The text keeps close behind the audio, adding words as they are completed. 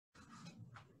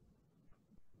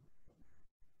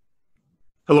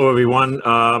Hello, everyone.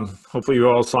 Hopefully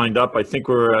you're all signed up. I think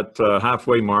we're at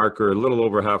halfway mark or a little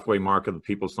over halfway mark of the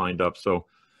people signed up. So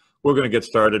we're going to get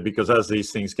started because as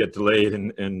these things get delayed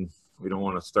and we don't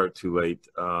want to start too late.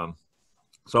 So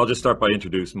I'll just start by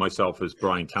introducing myself as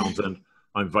Brian Townsend.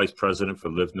 I'm Vice President for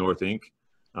Live North Inc.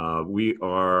 We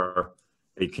are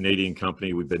a Canadian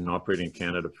company. We've been operating in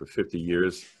Canada for 50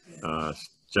 years.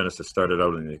 Genesis started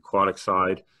out on the aquatic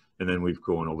side, and then we've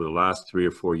grown over the last 3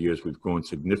 or 4 years. We've grown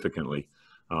significantly.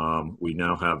 We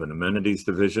now have an amenities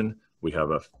division, we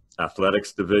have an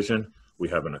athletics division, we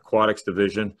have an aquatics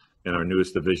division, and our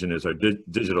newest division is our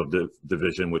digital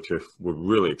division, which we're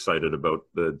really excited about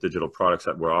the digital products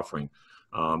that we're offering.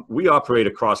 We operate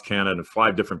across Canada in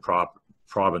 5 different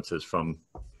provinces, from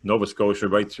Nova Scotia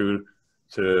right through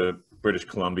to British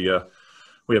Columbia.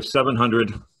 We have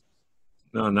 700,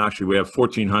 actually we have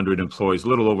 1,400 employees, a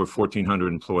little over 1,400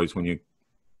 employees when you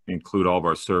include all of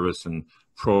our service and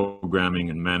programming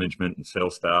and management and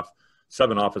sales staff,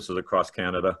 7 offices across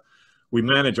Canada. We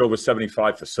manage over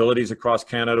 75 facilities across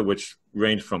Canada, which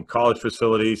range from college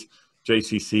facilities,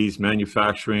 JCCs,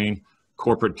 manufacturing,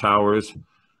 corporate towers.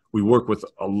 We work with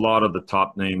a lot of the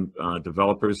top name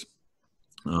developers.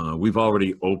 We've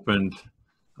already opened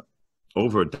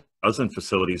over a dozen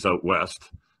facilities out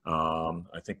west.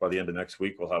 I think by the end of next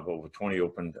week, we'll have over 20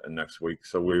 opened next week.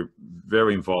 So we're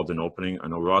very involved in opening. I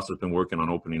know Ross has been working on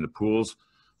opening the pools.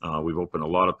 We've opened a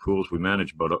lot of pools. We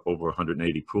manage about over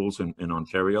 180 pools in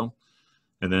Ontario.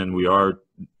 And then we are,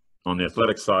 on the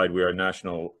athletic side, we are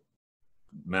national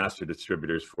master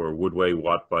distributors for Woodway,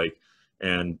 Wattbike,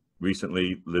 and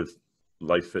recently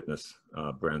Life Fitness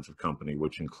brands of company,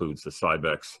 which includes the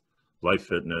Cybex, Life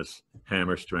Fitness,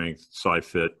 Hammer Strength,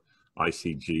 SciFit,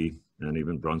 ICG, and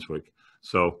even Brunswick.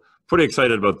 So pretty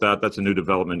excited about that. That's a new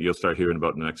development you'll start hearing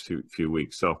about in the next few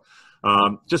weeks. So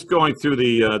just going through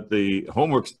the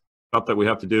homework stuff that we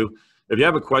have to do. If you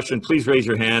have a question, please raise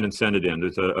your hand and send it in.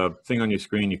 There's a thing on your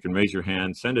screen. You can raise your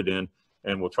hand, send it in,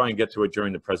 and we'll try and get to it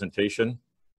during the presentation.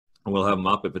 And we'll have them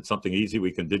up. If it's something easy,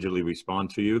 we can digitally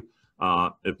respond to you.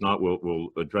 If not,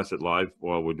 we'll address it live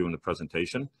while we're doing the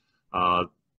presentation. The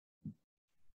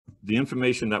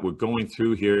information that we're going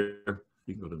through here,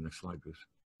 you can go to the next slide, Bruce.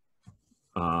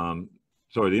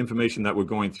 Sorry, the information that we're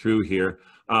going through here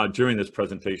during this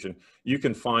presentation, you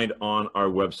can find on our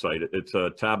website. It's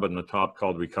a tab on the top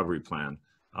called Recovery Plan.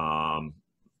 The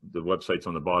website's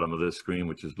on the bottom of this screen,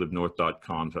 which is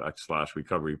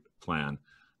livenorth.com/recovery plan.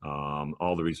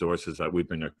 All the resources that we've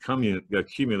been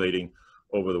accumulating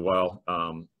over the while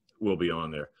will be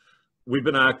on there. We've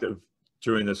been active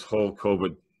during this whole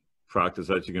COVID practice,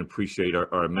 as you can appreciate,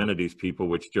 our amenities people,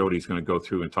 which Jody's going to go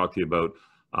through and talk to you about.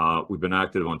 We've been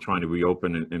active on trying to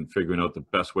reopen and figuring out the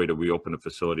best way to reopen a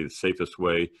facility, the safest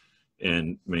way,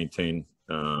 and maintain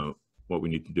what we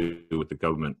need to do with the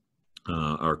government.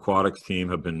 Our aquatics team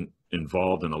have been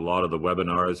involved in a lot of the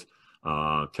webinars,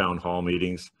 town hall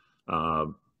meetings,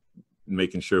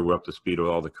 making sure we're up to speed with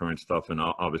all the current stuff. And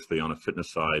obviously on a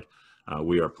fitness side,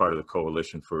 we are part of the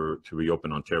coalition to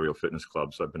reopen Ontario Fitness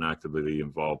Clubs. So I've been actively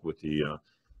involved with the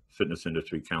Fitness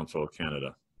Industry Council of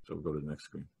Canada. So we'll go to the next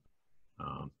screen.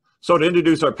 So to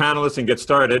introduce our panelists and get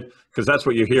started, because that's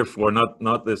what you're here for,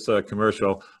 not this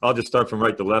commercial, I'll just start from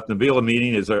right to left. Nabil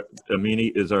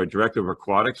Amini is our Director of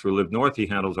Aquatics for Live North. He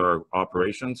handles our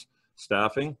operations,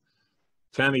 staffing.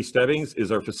 Tammy Stebbings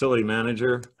is our Facility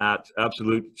Manager at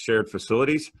Absolute Shared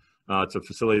Facilities. It's a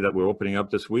facility that we're opening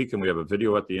up this week, and we have a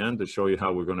video at the end to show you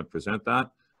how we're going to present that.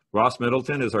 Ross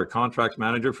Middleton is our Contracts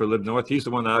Manager for Live North. He's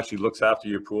the one that actually looks after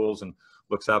your pools and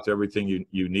looks after everything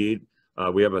you need.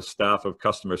 We have a staff of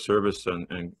customer service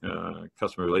and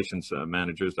customer relations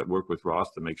managers that work with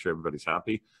Ross to make sure everybody's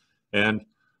happy. And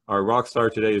our rock star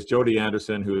today is Jody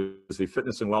Anderson, who is the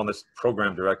Fitness and Wellness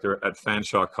Program Director at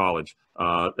Fanshawe College.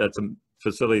 That's a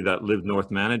facility that Live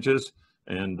North manages.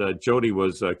 And Jody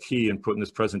was key in putting this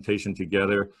presentation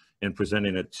together and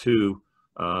presenting it to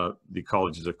the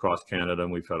colleges across Canada.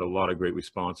 And we've had a lot of great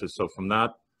responses. So from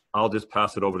that, I'll just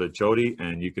pass it over to Jody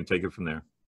and you can take it from there.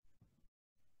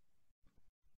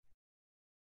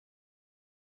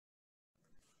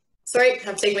 Sorry, I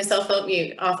have to take myself off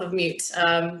of mute.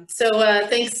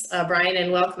 Thanks, Brian,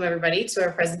 and welcome everybody to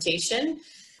our presentation.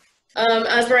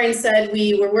 As Brian said,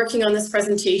 we were working on this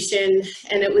presentation,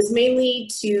 and it was mainly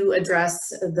to address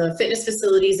the fitness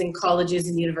facilities in colleges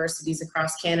and universities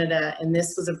across Canada. And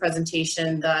this was a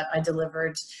presentation that I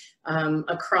delivered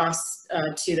across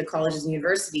to the colleges and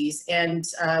universities. And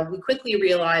we quickly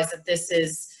realized that this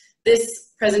is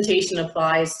This presentation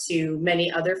applies to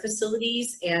many other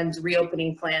facilities and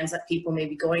reopening plans that people may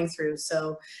be going through.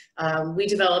 So we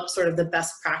developed sort of the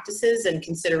best practices and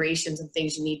considerations and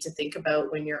things you need to think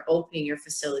about when you're opening your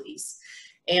facilities.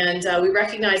 And we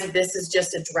recognize that this is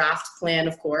just a draft plan,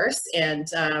 of course, and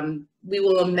we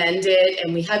will amend it,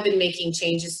 and we have been making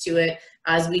changes to it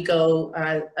as we go,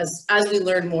 as we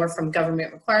learn more from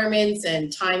government requirements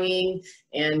and timing,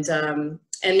 and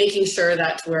making sure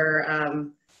that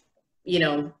we're you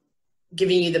know,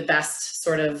 giving you the best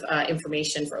sort of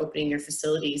information for opening your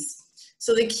facilities.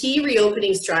 So the key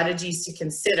reopening strategies to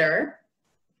consider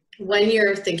when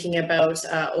you're thinking about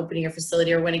opening your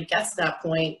facility, or when it gets to that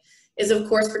point, is of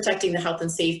course protecting the health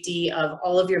and safety of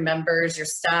all of your members, your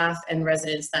staff, and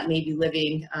residents that may be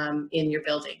living in your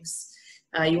buildings.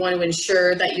 You want to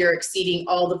ensure that you're exceeding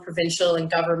all the provincial and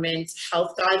government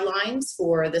health guidelines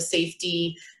for the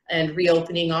safety and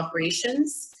reopening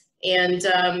operations. And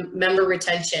member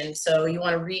retention. So you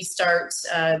want to restart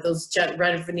those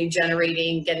revenue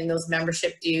generating, getting those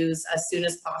membership dues as soon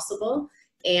as possible,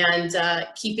 and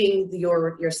keeping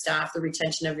your staff, the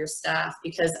retention of your staff,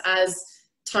 because as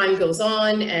time goes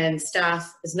on and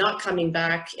staff is not coming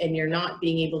back and you're not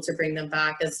being able to bring them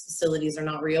back as facilities are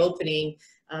not reopening,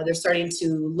 they're starting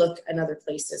to look in other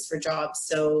places for jobs.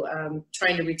 So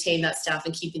trying to retain that staff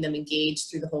and keeping them engaged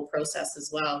through the whole process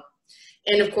as well.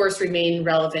 And of course, remain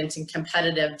relevant and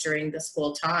competitive during this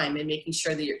whole time, and making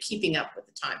sure that you're keeping up with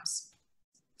the times.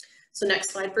 So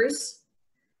next slide, Bruce.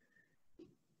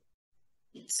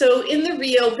 So in the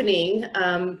reopening,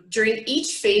 during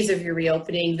each phase of your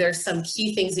reopening, there's some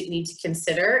key things that you need to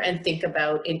consider and think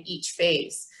about in each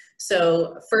phase.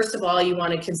 So first of all, you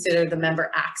want to consider the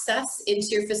member access into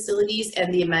your facilities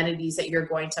and the amenities that you're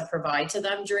going to provide to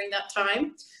them during that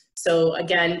time. So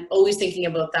again, always thinking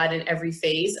about that in every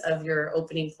phase of your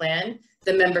opening plan.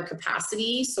 The member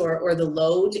capacity, or the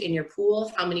load in your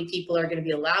pool, how many people are going to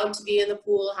be allowed to be in the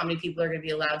pool, how many people are going to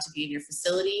be allowed to be in your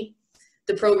facility,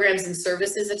 the programs and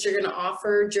services that you're going to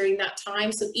offer during that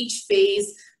time. So each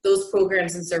phase, those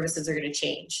programs and services are going to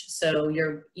change. So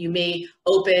you may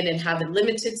open and have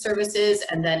limited services,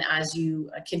 and then as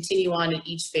you continue on in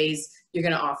each phase, you're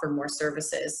going to offer more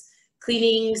services.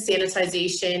 Cleaning,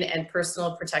 sanitization, and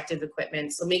personal protective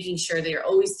equipment. So making sure that you're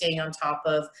always staying on top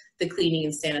of the cleaning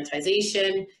and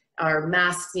sanitization, our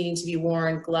masks needing to be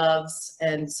worn, gloves,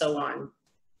 and so on.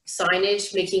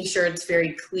 Signage, making sure it's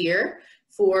very clear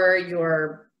for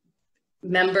your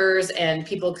members and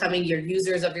people coming, your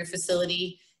users of your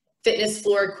facility. Fitness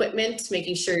floor equipment,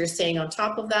 making sure you're staying on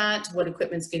top of that, what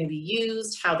equipment's going to be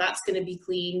used, how that's going to be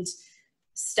cleaned.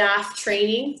 Staff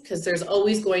training, because there's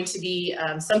always going to be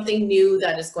something new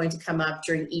that is going to come up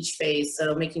during each phase.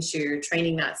 So making sure you're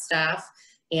training that staff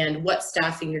and what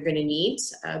staffing you're going to need,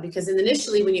 because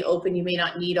initially when you open, you may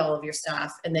not need all of your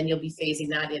staff, and then you'll be phasing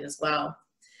that in as well.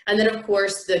 And then of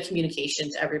course, the communication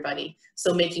to everybody.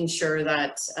 So making sure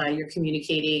that you're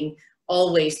communicating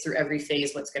always through every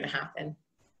phase what's going to happen.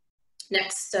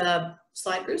 Next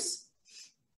slide, Bruce.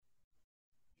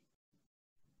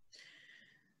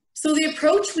 So the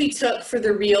approach we took for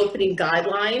the reopening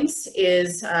guidelines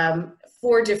is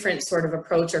 4 different sort of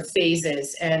approach or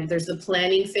phases. And there's the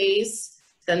planning phase,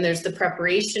 then there's the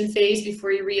preparation phase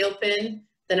before you reopen,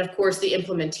 then of course the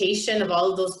implementation of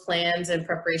all of those plans and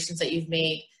preparations that you've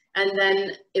made, and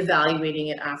then evaluating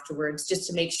it afterwards, just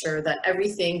to make sure that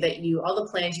everything that all the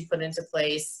plans you put into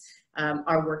place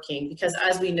are working. Because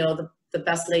as we know, the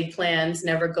best laid plans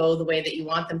never go the way that you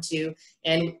want them to,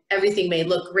 and everything may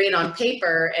look great on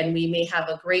paper and we may have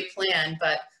a great plan,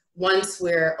 but once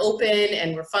we're open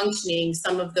and we're functioning,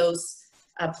 some of those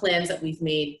plans that we've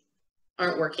made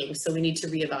aren't working, so we need to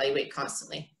reevaluate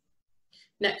constantly.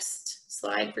 Next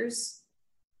slide, Bruce.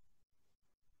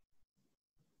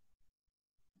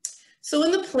 So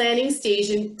in the planning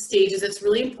stages, it's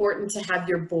really important to have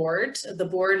your board, the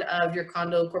board of your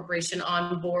condo corporation,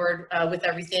 on board with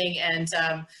everything, and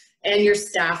your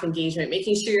staff engagement,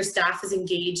 making sure your staff is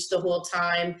engaged the whole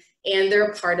time and they're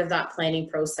a part of that planning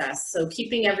process. So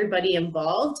keeping everybody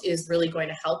involved is really going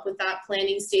to help with that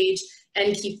planning stage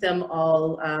and keep them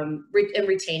all and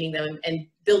retaining them and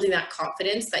building that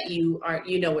confidence that you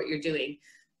know what you're doing.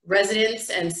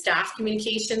 Residents and staff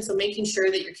communication, so making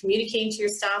sure that you're communicating to your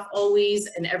staff always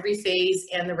in every phase,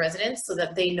 and the residents, so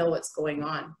that they know what's going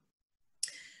on.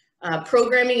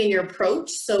 Programming in your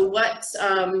approach, so what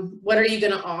are you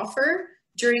going to offer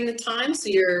during the time?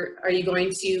 So are you going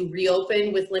to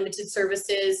reopen with limited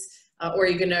services, or are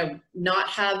you going to not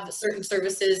have certain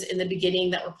services in the beginning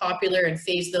that were popular and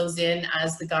phase those in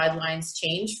as the guidelines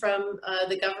change from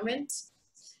the government?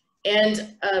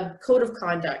 and a code of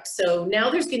conduct. So now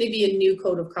there's going to be a new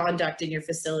code of conduct in your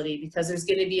facility because there's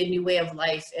going to be a new way of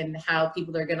life and how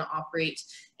people are going to operate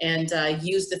and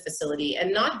use the facility.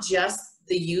 And not just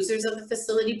the users of the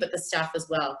facility, but the staff as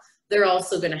well. They're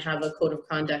also going to have a code of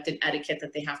conduct and etiquette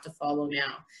that they have to follow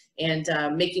now. And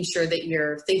making sure that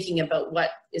you're thinking about what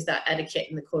is that etiquette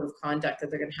and the code of conduct that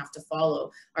they're going to have to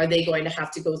follow. Are they going to have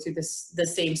to go through the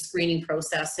same screening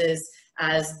processes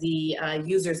as the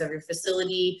users of your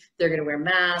facility? They're going to wear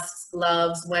masks,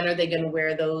 gloves. When are they going to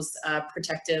wear those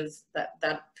protective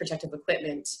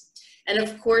equipment? And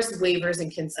of course, waivers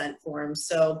and consent forms.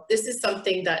 So this is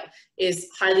something that is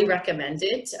highly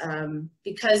recommended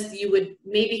because you would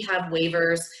maybe have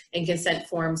waivers and consent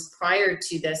forms prior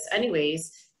to this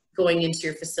anyways, going into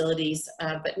your facilities,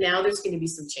 but now there's going to be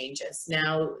some changes.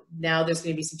 Now there's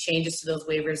going to be some changes to those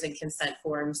waivers and consent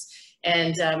forms,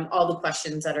 and all the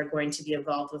questions that are going to be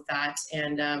involved with that.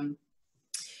 And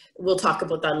we'll talk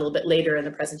about that a little bit later in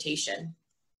the presentation.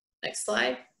 Next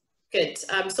slide. Good.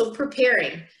 So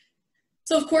preparing.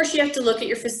 So of course you have to look at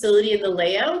your facility and the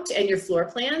layout and your floor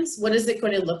plans. What is it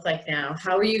going to look like now?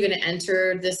 How are you going to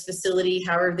enter this facility?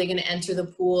 How are they going to enter the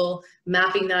pool?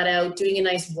 Mapping that out, doing a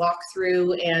nice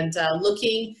walkthrough, and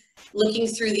looking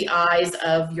through the eyes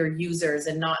of your users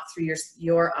and not through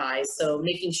your eyes. So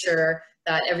making sure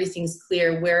that everything's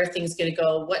clear. Where are things going to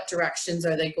go? What directions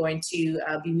are they going to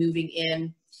be moving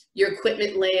in? Your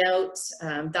equipment layout,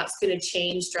 that's going to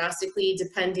change drastically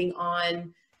depending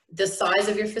on the size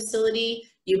of your facility.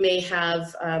 You may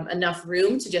have enough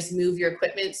room to just move your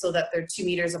equipment so that they're 2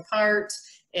 meters apart,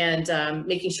 and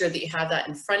making sure that you have that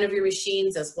in front of your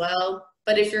machines as well.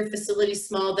 But if your facility's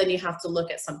small, then you have to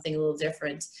look at something a little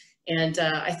different. And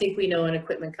I think we know an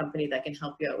equipment company that can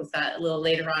help you out with that a little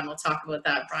later on. We'll talk about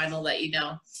that. Brian will let you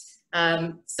know.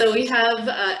 So we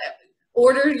have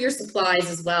order your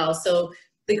supplies as well. So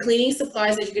the cleaning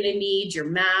supplies that you're going to need, your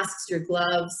masks, your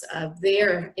gloves,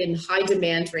 they're in high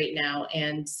demand right now,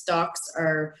 and stocks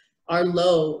are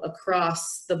low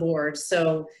across the board.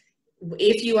 So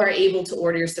if you are able to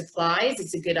order your supplies,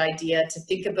 it's a good idea to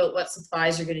think about what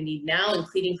supplies you're going to need now in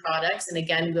cleaning products. And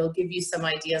again, we'll give you some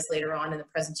ideas later on in the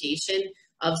presentation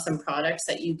of some products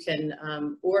that you can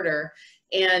order.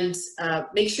 And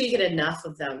make sure you get enough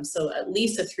of them. So at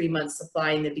least a 3-month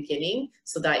supply in the beginning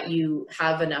so that you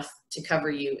have enough to cover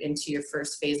you into your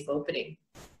first phase of opening.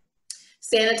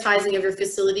 Sanitizing of your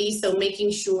facility. So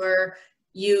making sure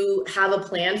you have a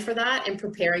plan for that and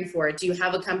preparing for it. Do you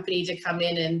have a company to come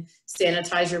in and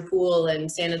sanitize your pool and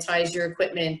sanitize your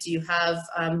equipment? Do you have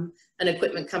an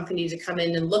equipment company to come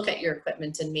in and look at your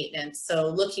equipment and maintenance? So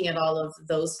looking at all of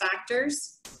those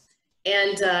factors.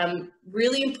 And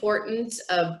really important,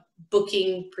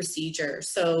 booking procedure.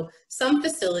 So some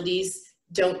facilities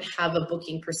don't have a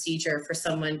booking procedure for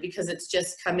someone because it's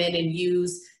just come in and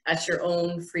use at your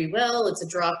own free will. It's a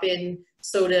drop-in,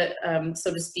 so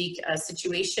to speak,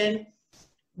 situation.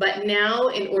 But now,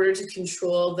 in order to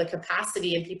control the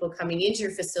capacity of people coming into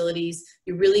your facilities,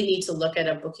 you really need to look at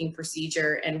a booking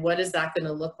procedure. And what is that going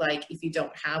to look like if you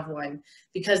don't have one?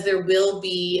 Because there will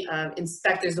be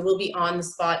inspectors, there will be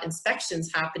on-the-spot inspections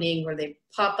happening where they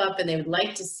pop up and they would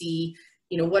like to see,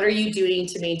 you know, what are you doing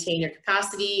to maintain your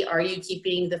capacity? Are you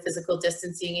keeping the physical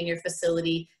distancing in your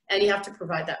facility? And you have to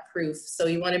provide that proof. So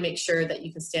you want to make sure that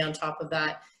you can stay on top of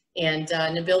that. And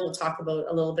Nabil will talk about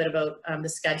a little bit about the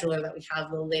scheduler that we have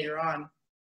a little later on.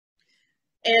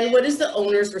 And what is the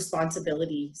owner's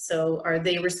responsibility? So are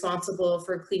they responsible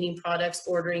for cleaning products,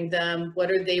 ordering them?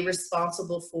 What are they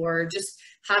responsible for? Just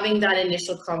having that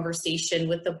initial conversation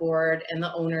with the board and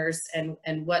the owners, and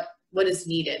what is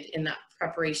needed in that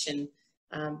preparation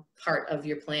part of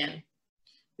your plan.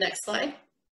 Next slide.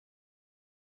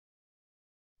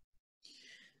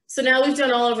 So now we've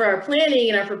done all of our planning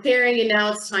and our preparing, and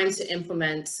now it's time to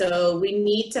implement. So we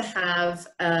need to have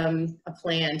a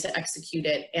plan to execute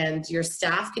it, and your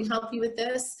staff can help you with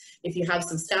this. If you have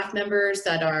some staff members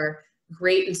that are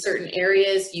great in certain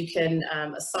areas, you can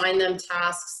assign them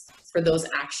tasks for those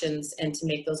actions and to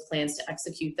make those plans to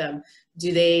execute them.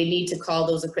 Do they need to call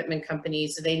those equipment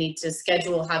companies? Do they need to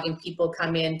schedule having people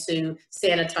come in to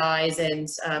sanitize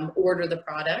and order the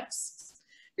products?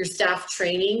 Your staff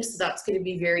training, so that's going to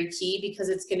be very key because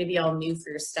it's going to be all new for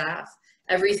your staff.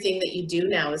 Everything that you do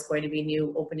now is going to be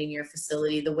new opening your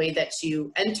facility. The way that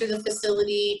you enter the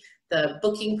facility, the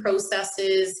booking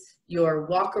processes, your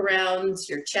walk-arounds,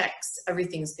 your checks,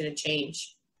 everything's going to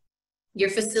change. Your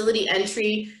facility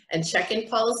entry and check-in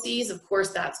policies, of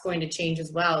course, that's going to change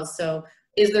as well. So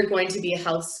is there going to be a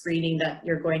health screening that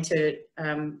you're going to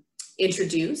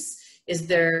introduce?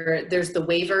 There's the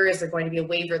waiver. Is there going to be a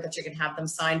waiver that you're going to have them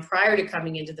sign prior to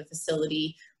coming into the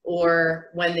facility? or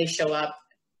when they show up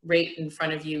right in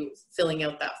front of you filling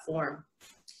out that form.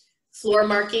 Floor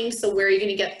marking, so where are you going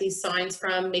to get these signs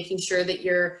from, making sure that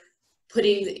you're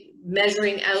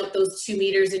measuring out those 2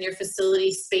 meters in your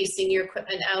facility, spacing your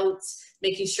equipment out,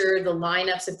 making sure the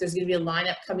lineups, if there's going to be a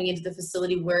lineup coming into the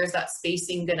facility, where is that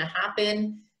spacing going to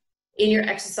happen in your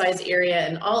exercise area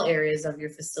and all areas of your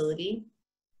facility.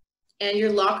 And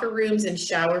your locker rooms and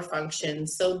shower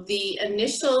functions. So the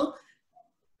initial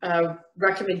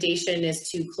recommendation is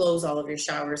to close all of your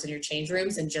showers and your change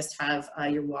rooms and just have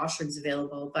your washrooms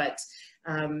available, but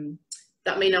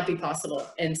that may not be possible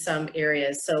in some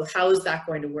areas. So how is that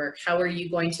going to work? How are you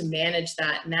going to manage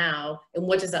that now, and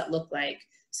what does that look like?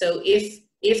 So if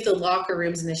the locker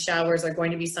rooms and the showers are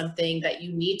going to be something that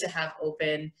you need to have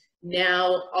open,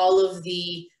 now all of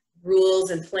the rules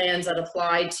and plans that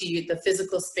apply to the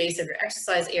physical space of your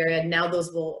exercise area, now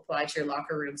those will apply to your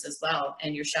locker rooms as well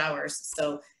and your showers.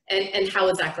 So, and how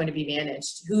is that going to be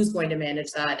managed? Who's going to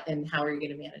manage that, and how are you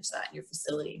going to manage that in your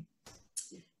facility?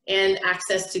 And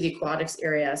access to the aquatics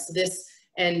area. So this,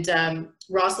 and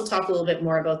Ross will talk a little bit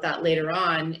more about that later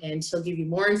on, and he'll give you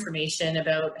more information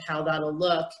about how that'll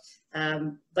look.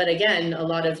 But again, a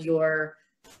lot of your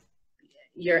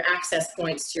access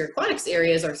points to your aquatics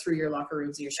areas are through your locker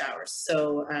rooms and your showers.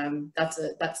 So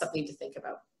that's something to think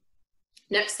about.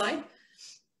 Next slide.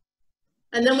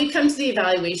 And then we come to the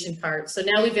evaluation part. So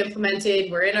now we've implemented,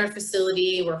 we're in our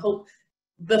facility,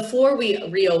 before we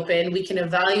reopen, we can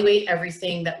evaluate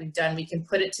everything that we've done. We can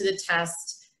put it to the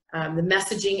test, the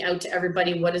messaging out to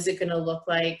everybody, what is it gonna look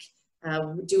like?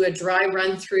 Do a dry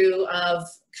run through of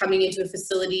coming into a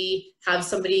facility, have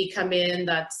somebody come in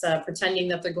that's pretending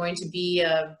that they're going to be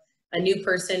a new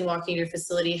person walking your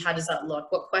facility. How does that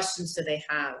look? What questions do they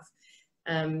have?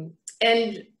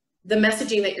 And the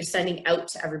messaging that you're sending out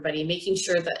to everybody, making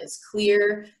sure that it's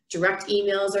clear. Direct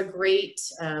emails are great,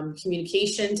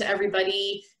 communication to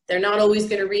everybody. They're not always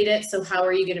gonna read it, so how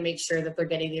are you gonna make sure that they're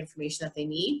getting the information that they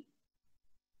need?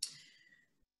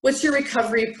 What's your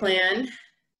recovery plan?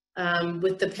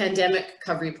 With the pandemic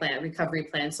recovery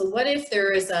plan. So what if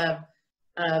there is a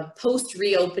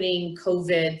post-reopening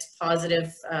COVID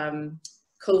positive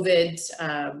COVID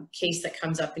case that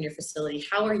comes up in your facility?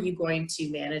 How are you going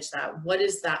to manage that? What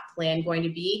is that plan going to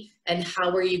be, and how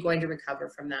are you going to recover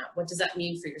from that? What does that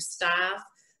mean for your staff,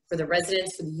 for the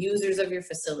residents, for the users of your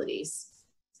facilities?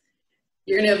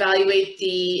 You're going to evaluate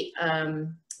the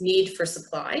need for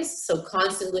supplies. So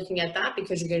constantly looking at that,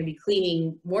 because you're going to be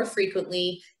cleaning more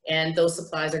frequently and those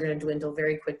supplies are going to dwindle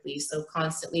very quickly. So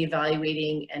constantly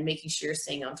evaluating and making sure you're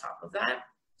staying on top of that.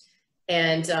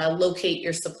 And locate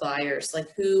your suppliers, like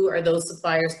who are those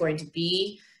suppliers going to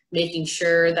be, making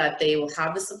sure that they will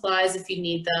have the supplies if you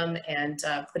need them, and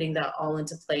putting that all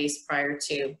into place prior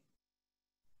to.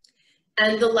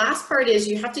 And the last part is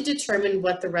you have to determine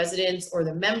what the residents or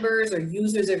the members or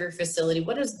users of your facility,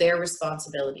 what is their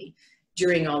responsibility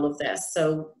during all of this?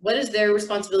 So what is their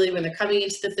responsibility when they're coming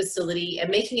into the facility, and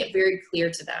making it very clear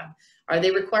to them. Are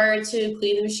they required to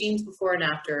clean the machines before and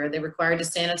after? Are they required to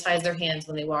sanitize their hands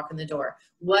when they walk in the door?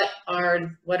 What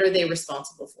are they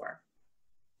responsible for?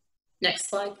 Next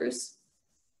slide, Bruce.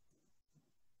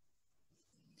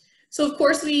 So of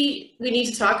course we need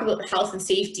to talk about the health and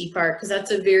safety part, because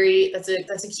that's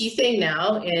a key thing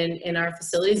now in our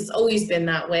facilities. It's always been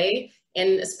that way,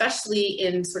 and especially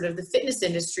in sort of the fitness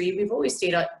industry, we've always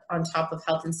stayed on top of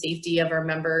health and safety of our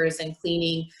members and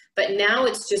cleaning, but now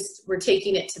it's just, we're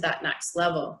taking it to that next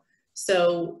level.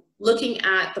 So looking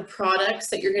at the products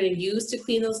that you're going to use to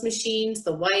clean those machines,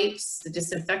 the wipes, the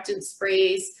disinfectant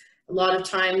sprays. A lot of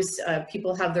times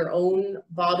people have their own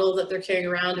bottle that they're carrying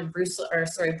around, and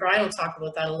Brian will talk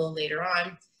about that a little later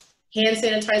on. Hand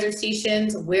sanitizer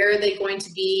stations, where are they going to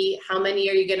be? How many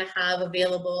are you going to have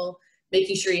available?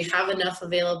 Making sure you have enough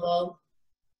available.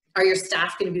 Are your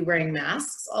staff going to be wearing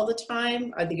masks all the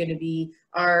time? Are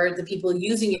the people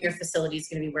using your facilities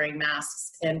going to be wearing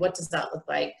masks? And what does that look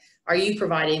like? Are you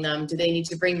providing them? Do they need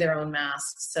to bring their own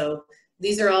masks? So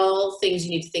these are all things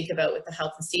you need to think about with the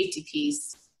health and safety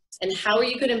piece. And how are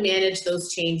you going to manage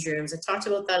those change rooms? I talked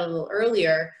about that a little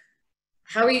earlier.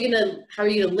 How are you going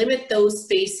to limit those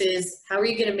spaces? How are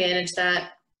you going to manage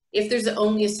that? If there's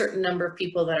only a certain number of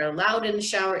people that are allowed in the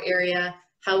shower area,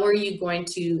 how are you going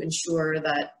to ensure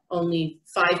that only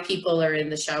 5 people are in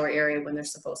the shower area when they're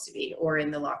supposed to be, or in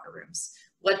the locker rooms?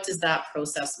 What does that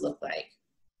process look like?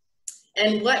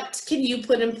 And what can you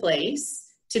put in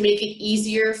place to make it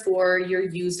easier for your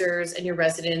users and your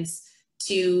residents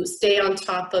to stay on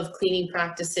top of cleaning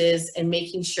practices and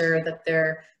making sure that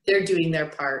they're doing their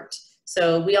part?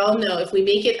 So we all know if we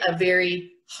make it a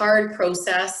very hard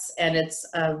process and it's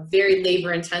very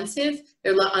labor intensive,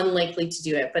 they're unlikely to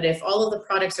do it. But if all of the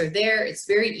products are there, it's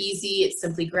very easy. It's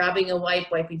simply grabbing a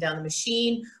wipe, wiping down the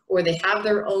machine, or they have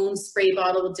their own spray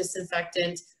bottle with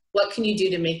disinfectant. What can you do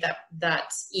to make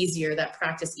that easier, that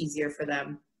practice easier for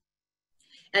them?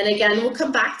 And again, we'll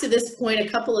come back to this point a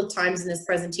couple of times in this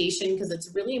presentation because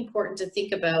it's really important to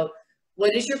think about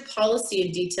what is your policy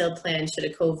and detailed plan should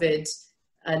a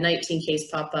COVID-19 case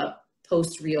pop up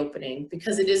post reopening,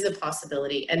 because it is a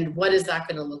possibility. And what is that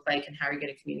going to look like and how are you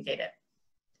going to communicate it?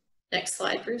 Next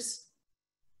slide, Bruce.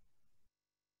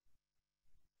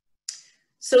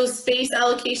 So space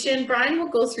allocation, Brian will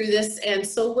go through this and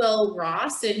so will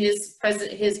Ross in his part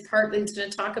that he's going to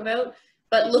talk about.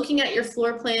 But looking at your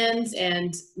floor plans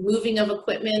and moving of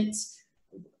equipment,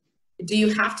 do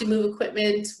you have to move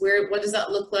equipment? What does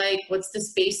that look like? What's the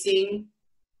spacing?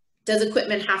 Does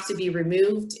equipment have to be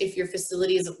removed if your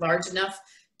facility is large enough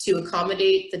to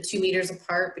accommodate the 2 meters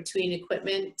apart between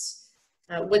equipment?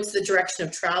 What's the direction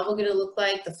of travel going to look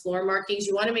like? The floor markings,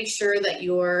 you want to make sure that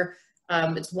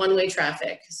it's one-way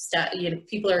traffic.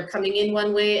 People are coming in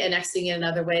one way and exiting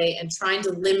another way, and trying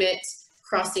to limit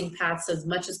crossing paths as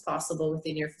much as possible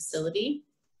within your facility.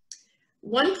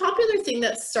 One popular thing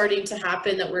that's starting to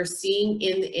happen that we're seeing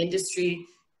in the industry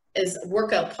is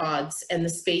workout pods and the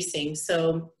spacing.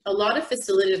 So a lot of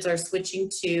facilities are switching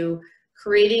to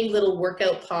creating little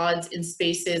workout pods in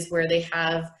spaces where they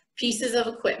have pieces of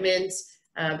equipment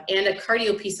and a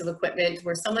cardio piece of equipment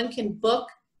where someone can book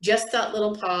just that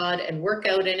little pod and work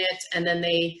out in it, and then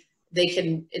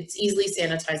it's easily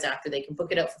sanitized after. They can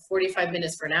book it out for 45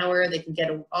 minutes for an hour. They can get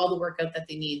all the workout that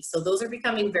they need. So those are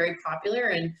becoming very popular,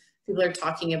 and people are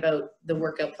talking about the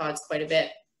workout pods quite a bit.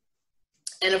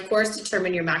 And of course,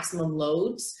 determine your maximum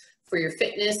loads for your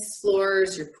fitness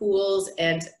floors, your pools,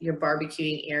 and your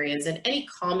barbecuing areas, and any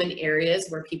common areas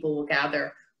where people will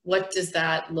gather. What does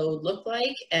that load look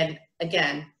like? And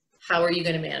again, how are you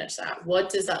going to manage that?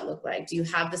 What does that look like? Do you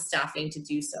have the staffing to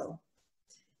do so?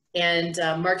 And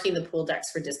marking the pool decks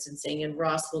for distancing, and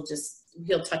Ross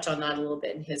he'll touch on that a little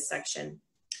bit in his section.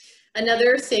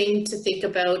 Another thing to think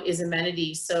about is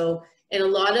amenity. So in a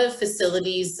lot of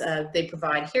facilities, they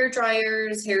provide hair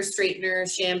dryers, hair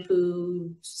straighteners,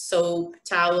 shampoo, soap,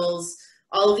 towels,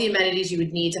 all of the amenities you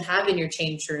would need to have in your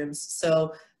change rooms.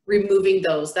 So removing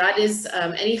those, that is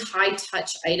any high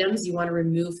touch items you want to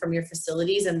remove from your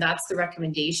facilities, and that's the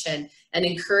recommendation, and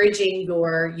encouraging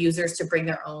your users to bring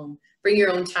their own. Bring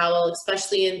your own towel,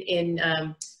 especially in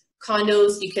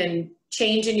condos. You can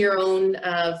change in your own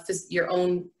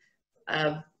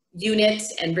unit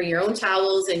and bring your own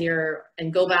towels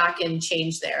and go back and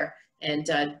change there and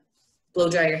blow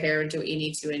dry your hair and do what you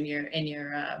need to in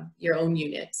your own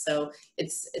unit. So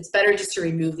it's better just to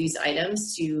remove these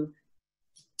items to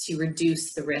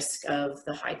reduce the risk of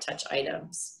the high touch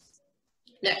items.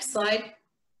 Next slide.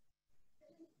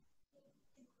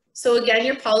 So again,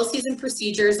 your policies and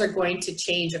procedures are going to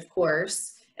change, of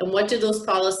course. And what do those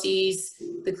policies,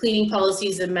 the cleaning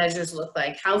policies and measures look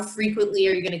like? How frequently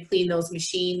are you going to clean those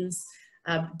machines?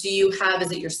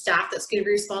 Is it your staff that's going to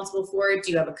be responsible for it?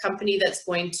 Do you have a company that's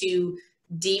going to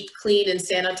deep clean and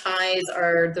sanitize?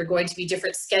 Are there going to be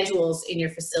different schedules in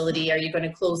your facility? Are you going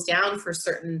to close down for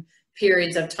certain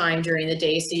periods of time during the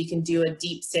day so you can do a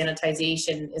deep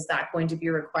sanitization? Is that going to be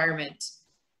a requirement?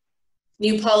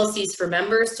 New policies for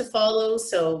members to follow.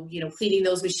 So, cleaning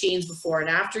those machines before and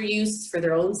after use for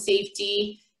their own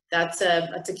safety. That's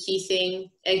a key thing.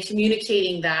 And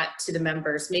communicating that to the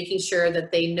members, making sure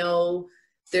that they know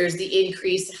there's the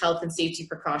increased health and safety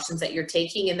precautions that you're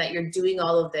taking and that you're doing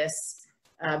all of this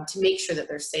to make sure that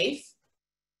they're safe.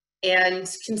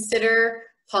 And consider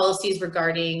policies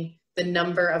regarding the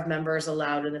number of members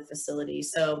allowed in the facility.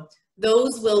 So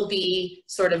those will be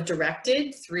sort of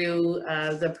directed through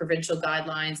the provincial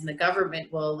guidelines, and the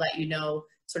government will let you know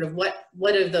sort of what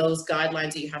are those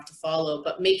guidelines that you have to follow,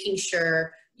 but making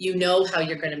sure you know how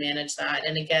you're going to manage that.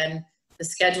 And again, the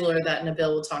scheduler that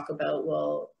Nabil will talk about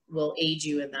will aid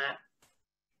you in that.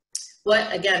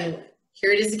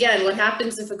 Here it is again, what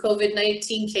happens if a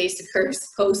COVID-19 case occurs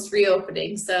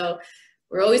post-reopening? So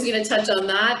we're always going to touch on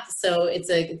that. So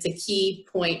it's a key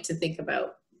point to think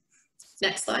about.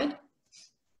 Next slide.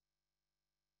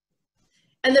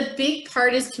 And the big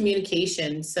part is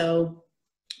communication. So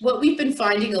what we've been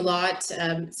finding a lot,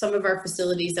 some of our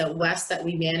facilities out west that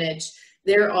we manage,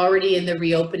 they're already in the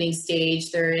reopening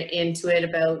stage. They're into it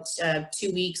about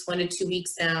 2 weeks, 1 to 2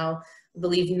 weeks now. I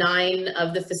believe 9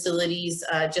 of the facilities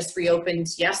just reopened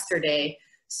yesterday.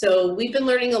 So we've been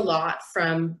learning a lot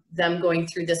from them going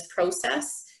through this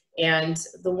process. And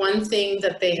the one thing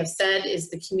that they have said is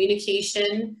the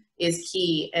communication is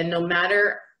key. And no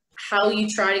matter how you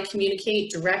try to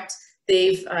communicate direct,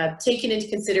 they've taken into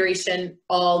consideration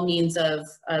all means of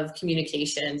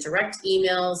communication, direct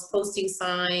emails, posting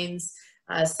signs,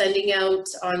 sending out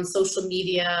on social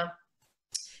media.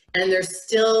 And there's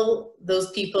still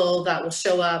those people that will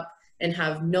show up and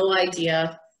have no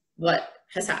idea what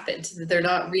has happened. They're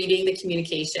not reading the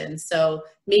communication. So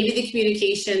maybe the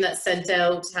communication that's sent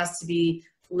out has to be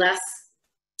less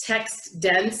text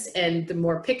dense and the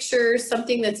more pictures,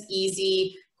 something that's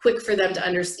easy, quick for them to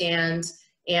understand.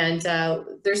 And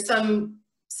there's some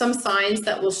signs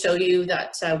that will show you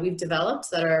that we've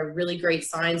developed that are really great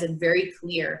signs and very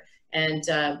clear. And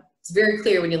it's very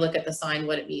clear when you look at the sign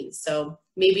what it means. So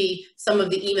maybe some of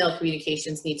the email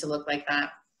communications need to look like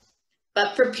that.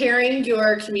 But preparing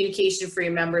your communication for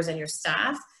your members and your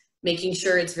staff, making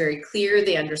sure it's very clear,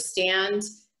 they understand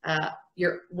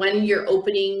when your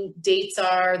opening dates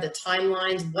are, the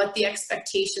timelines, what the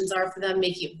expectations are for them,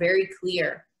 make it very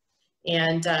clear.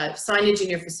 And signage in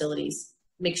your facilities.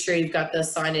 Make sure you've got the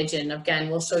signage, and again,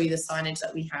 we'll show you the signage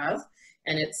that we have,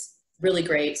 and it's really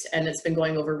great, and it's been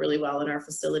going over really well in our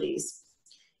facilities.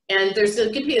 And there's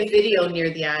going to be a video near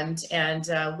the end, and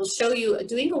we'll show you,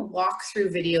 doing a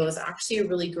walkthrough video is actually a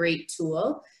really great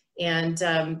tool. And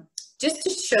just to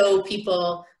show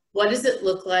people what does it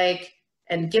look like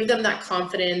and give them that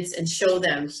confidence and show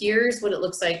them, here's what it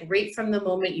looks like right from the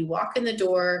moment you walk in the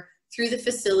door through the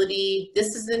facility.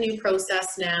 This is the new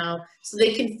process now, so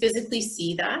they can physically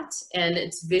see that and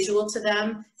it's visual to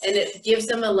them, and it gives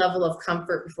them a level of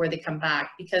comfort before they come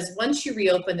back. Because once you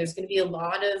reopen, there's going to be a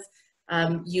lot of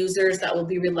users that will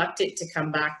be reluctant to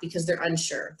come back because they're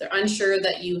unsure. They're unsure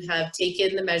that you have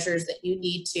taken the measures that you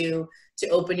need to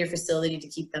open your facility to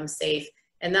keep them safe.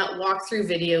 And that walkthrough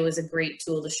video is a great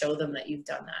tool to show them that you've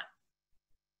done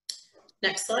that.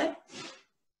 Next slide.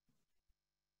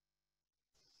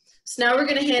 So now we're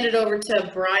going to hand it over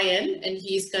to Brian, and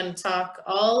he's going to talk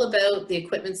all about the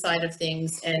equipment side of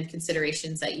things and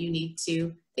considerations that you need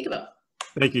to think about.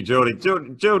 Thank you, Jody.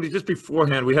 Jody, just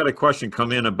beforehand, we had a question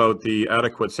come in about the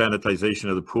adequate sanitization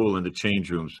of the pool and the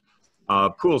change rooms.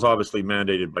 Pool's obviously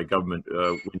mandated by government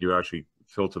when you actually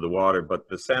filter the water, but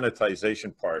the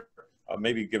sanitization part,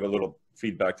 maybe give a little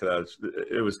feedback to that.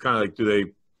 It was kind of like, do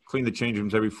they clean the change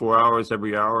rooms every 4 hours,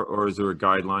 every hour, or is there a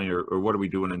guideline, or what are we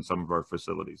doing in some of our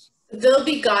facilities? There'll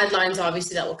be guidelines,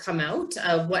 obviously, that will come out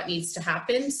of what needs to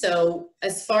happen. So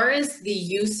as far as the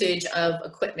usage of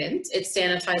equipment, it's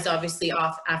sanitized obviously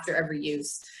off after every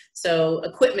use. So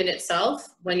equipment itself,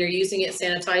 when you're using it,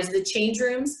 sanitize. The change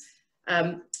rooms,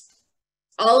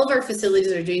 all of our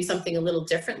facilities are doing something a little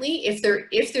differently. If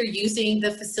they're using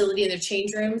the facility in their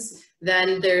change rooms,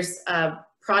 then there's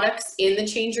products in the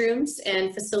change rooms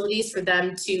and facilities for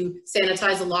them to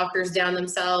sanitize the lockers down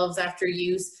themselves after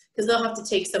use, because they'll have to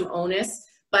take some onus.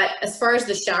 But as far as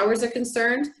the showers are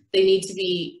concerned, they need to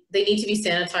be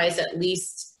sanitized, at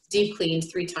least deep cleaned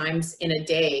 3 times in a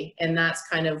day. And that's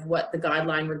kind of what the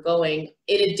guideline we're going,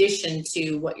 in addition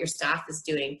to what your staff is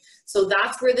doing. So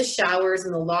that's where the showers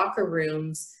and the locker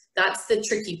rooms, that's the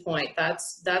tricky point.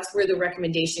 That's where the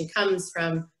recommendation comes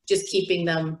from, just keeping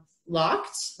them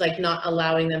locked, like not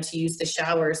allowing them to use the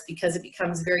showers, because it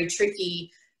becomes very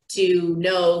tricky to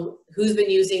know who's been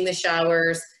using the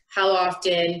showers, how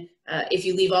often. If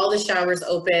you leave all the showers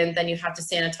open, then you have to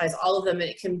sanitize all of them, and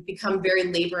it can become very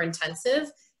labor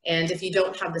intensive. And if you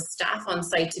don't have the staff on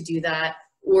site to do that,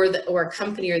 or a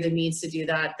company or the means to do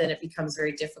that, then it becomes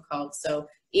very difficult. So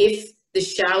if the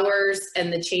showers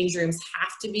and the change rooms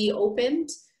have to be opened,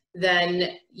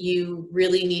 then you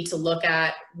really need to look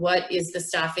at what is the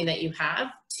staffing that you have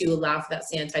to allow for that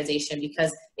sanitization,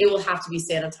 because it will have to be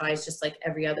sanitized just like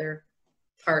every other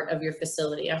part of your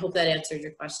facility. I hope that answered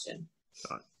your question.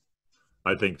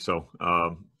 I think so.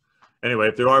 Anyway,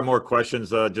 if there are more questions,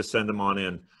 just send them on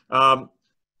in.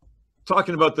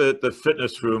 Talking about the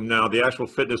fitness room now, the actual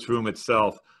fitness room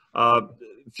itself, a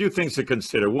few things to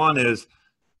consider. One is,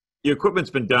 your equipment's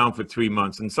been down for 3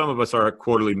 months, and some of us are at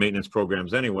quarterly maintenance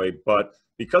programs anyway, but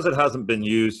because it hasn't been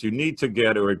used, you need to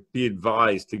get, or be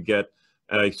advised to get,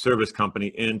 a service company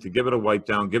in to give it a wipe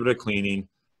down, give it a cleaning,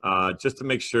 just to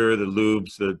make sure the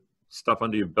lubes, the stuff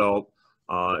under your belt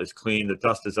is clean, the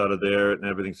dust is out of there, and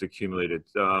everything's accumulated.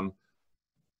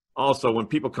 Also, when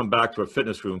people come back to a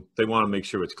fitness room, they want to make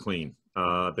sure it's clean.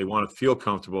 They want to feel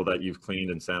comfortable that you've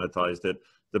cleaned and sanitized it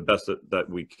the best that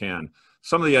we can.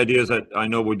 Some of the ideas that I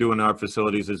know we're doing in our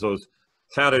facilities is those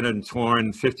tattered and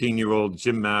torn 15-year-old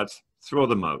gym mats, throw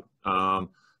them out.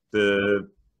 The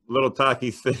little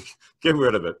tacky thing, get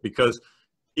rid of it, because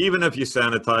even if you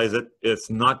sanitize it,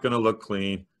 it's not going to look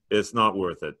clean. it's not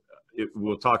worth it.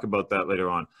 We'll talk about that later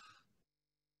on.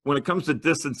 When it comes to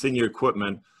distancing your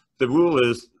equipment, the rule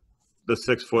is the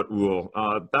 6-foot rule.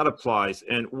 That applies.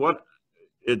 And what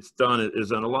it's done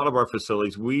is in a lot of our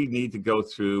facilities, we need to go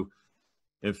through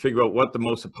and figure out what the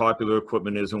most popular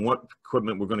equipment is and what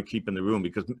equipment we're going to keep in the room,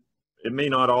 because it may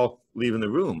not all leave in the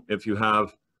room. If you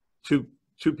have two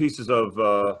pieces of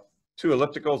 2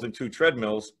 ellipticals and 2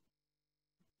 treadmills,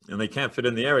 and they can't fit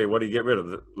in the area, what do you get rid of?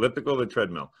 The elliptical or the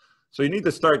treadmill? So you need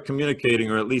to start communicating,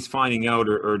 or at least finding out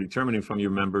or determining from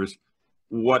your members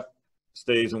what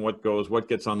stays and what goes, what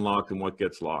gets unlocked and what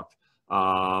gets locked.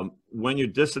 When you're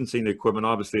distancing the equipment,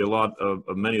 obviously a lot of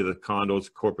many of the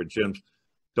condos, corporate gyms,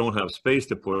 don't have space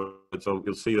to put it. So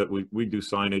you'll see that we do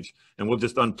signage, and we'll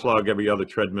just unplug every other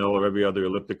treadmill or every other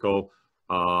elliptical,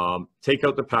 take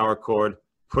out the power cord,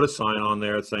 put a sign on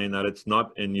there saying that it's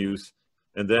not in use.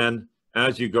 And then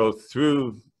as you go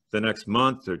through the next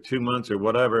month or 2 months or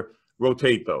whatever,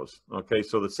 rotate those. Okay,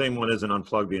 so the same one isn't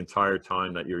unplugged the entire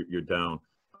time that you're down.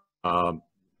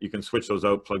 You can switch those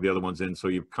out, plug the other ones in, so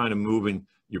you're kind of moving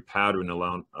your pattern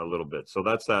around a little bit. So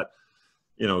that's that,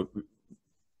 you know,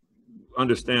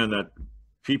 understand that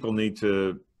people need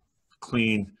to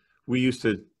clean. We used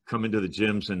to come into the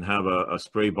gyms and have a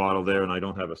spray bottle there, and I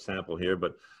don't have a sample here,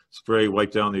 but spray,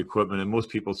 wipe down the equipment, and most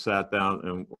people sat down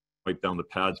and wiped down the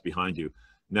pads behind you.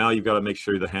 Now you've got to make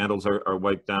sure the handles are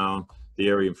wiped down, the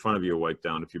area in front of you are wiped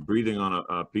down. If you're breathing on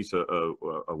a piece of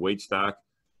a weight stack,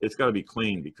 it's got to be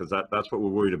clean, because that's what we're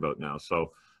worried about now.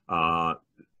 So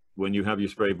when you have your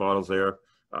spray bottles there,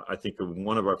 I think of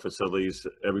one of our facilities,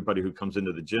 everybody who comes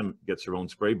into the gym gets their own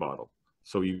spray bottle.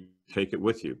 So you take it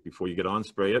with you. Before you get on,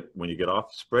 spray it. When you get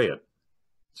off, spray it.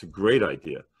 It's a great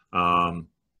idea.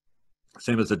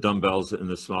 Same as the dumbbells and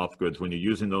the soft goods. When you're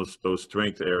using those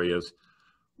strength areas,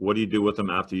 what do you do with them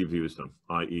after you've used them?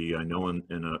 I.e., I know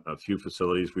in a few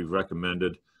facilities we've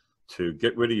recommended to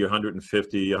get rid of your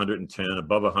 150, 110,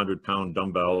 above 100-pound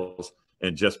dumbbells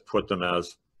and just put them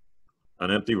as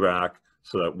an empty rack,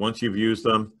 so that once you've used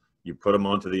them, you put them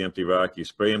onto the empty rack, you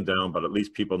spray them down, but at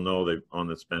least people know they've on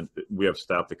the spent. We have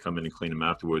staff to come in and clean them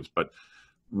afterwards. But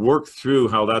work through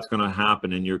how that's going to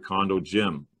happen in your condo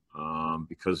gym,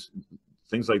 because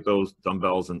things like those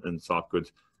dumbbells and soft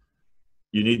goods,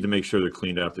 you need to make sure they're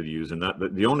cleaned after the use, and that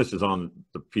the onus is on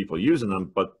the people using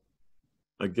them. But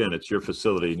again, it's your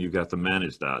facility, and you've got to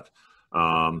manage that.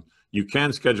 You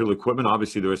can schedule equipment.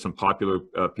 Obviously, there are some popular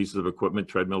pieces of equipment,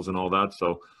 treadmills and all that.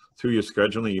 So through your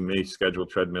scheduling, you may schedule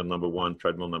treadmill number 1,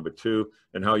 treadmill number 2,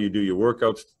 and how you do your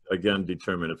workouts, again,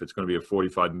 determine if it's going to be a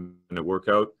 45-minute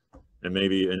workout, and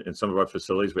maybe in some of our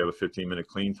facilities, we have a 15-minute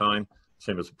clean time,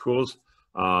 same as the pools,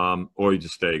 or you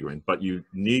just staggering. But you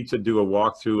need to do a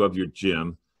walkthrough of your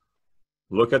gym,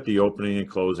 look at the opening and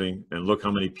closing, and look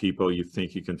how many people you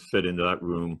think you can fit into that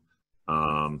room.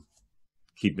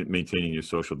 Keep it maintaining your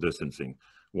social distancing.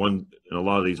 In a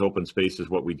lot of these open spaces,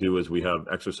 what we do is we have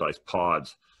exercise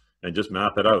pods, and just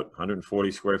map it out,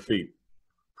 140 square feet.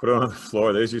 Put it on the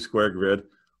floor, there's your square grid,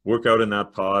 work out in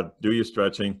that pod, do your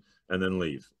stretching, and then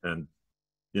leave. And,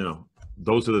 you know,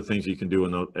 those are the things you can do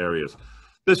in those areas.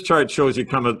 This chart shows you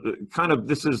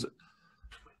this is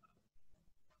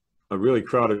a really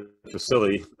crowded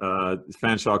facility,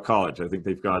 Fanshawe College. I think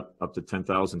they've got up to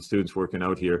 10,000 students working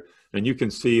out here. And you can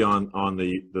see on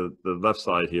the left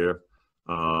side here,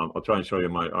 I'll try and show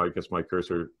you I guess my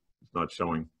cursor is not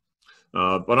showing.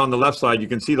 But on the left side, you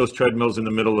can see those treadmills in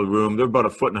the middle of the room. They're about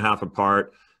 1.5 feet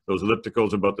apart. Those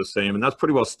ellipticals are about the same. And that's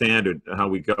pretty well standard how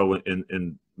we go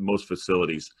in most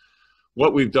facilities.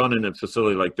 What we've done in a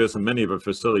facility like this, and many of our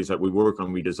facilities that we work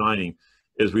on redesigning,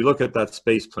 is we look at that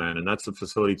space plan, and that's the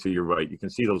facility to your right. You can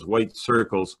see those white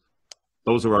circles.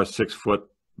 Those are our 6-foot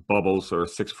bubbles or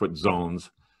 6-foot zones.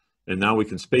 And now we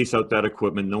can space out that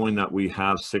equipment, knowing that we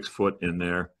have 6 foot in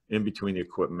there, in between the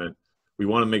equipment. We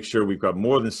want to make sure we've got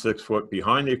more than 6 foot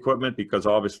behind the equipment, because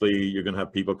obviously you're going to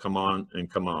have people come on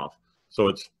and come off. So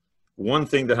it's one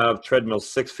thing to have treadmills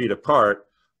 6 feet apart,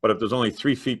 but if there's only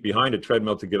 3 feet behind a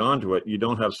treadmill to get onto it, you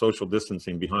don't have social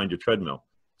distancing behind your treadmill.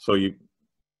 So you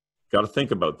got to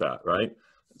think about that, right?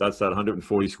 That's that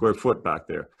 140 square foot back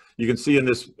there. You can see in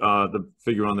this, the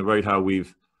figure on the right, how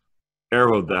we've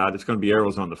arrowed that. It's going to be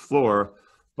arrows on the floor,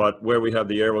 but where we have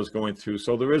the arrows going through.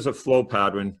 So there is a flow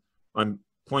pattern. I'm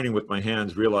pointing with my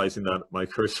hands, realizing that my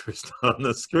cursor is not on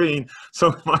the screen.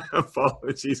 So my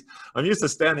apologies. I'm used to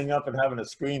standing up and having a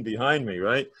screen behind me,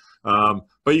 right?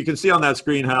 But you can see on that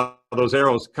screen how those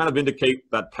arrows kind of indicate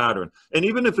that pattern. And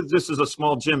even if this is a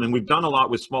small gym, and we've done a lot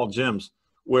with small gyms,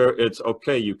 where it's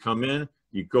okay, you come in,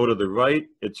 you go to the right,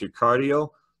 it's your cardio,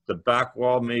 the back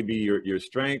wall may be your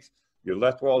strength, Your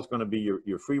left wall is going to be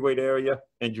your free weight area,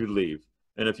 and you leave.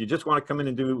 And if you just want to come in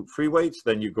and do free weights,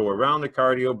 then you go around the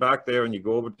cardio back there and you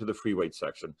go over to the free weight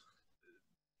section.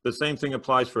 The same thing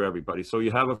applies for everybody. So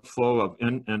you have a flow of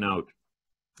in and out.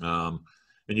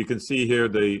 And you can see here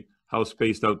how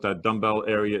spaced out that dumbbell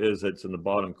area is. It's in the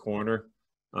bottom corner.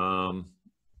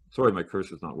 Sorry, my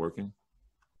cursor's not working.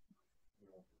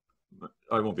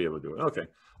 I won't be able to do it. Okay.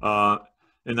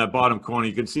 In that bottom corner,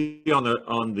 you can see on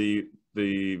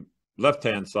the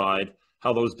left-hand side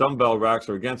how those dumbbell racks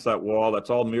are against that wall. That's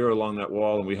all mirror along that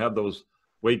wall, and we have those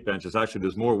weight benches. Actually,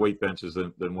 there's more weight benches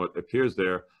than what appears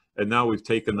there. And now we've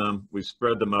taken them, we've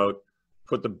spread them out,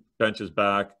 put the benches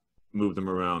back, move them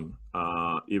around.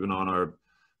 Even on our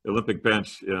Olympic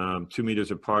bench, 2 meters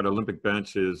apart, Olympic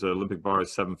bench is, Olympic bar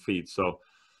is 7 feet. So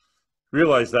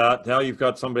realize that. Now you've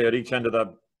got somebody at each end of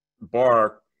that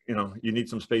bar, you need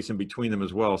some space in between them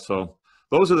as well. So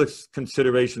those are the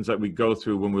considerations that we go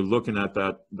through when we're looking at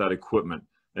that equipment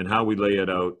and how we lay it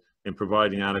out and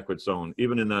providing adequate zone.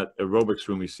 Even in that aerobics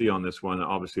room we see on this one,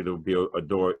 obviously there will be a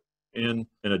door in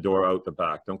and a door out the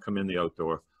back. Don't come in the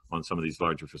outdoor on some of these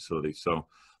larger facilities. So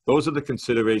those are the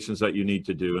considerations that you need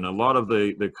to do. And a lot of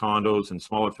the condos and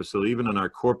smaller facilities, even in our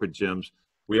corporate gyms,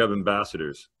 we have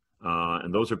ambassadors.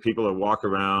 And those are people that walk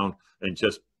around and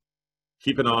just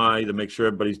keep an eye to make sure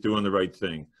everybody's doing the right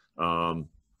thing.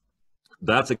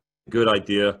 That's a good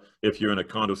idea if you're in a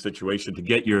condo situation, to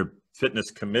get your fitness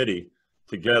committee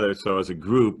together. So as a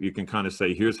group, you can kind of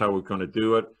say, here's how we're going to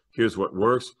do it. Here's what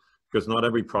works. Because not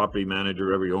every property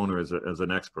manager, every owner is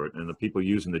an expert. And the people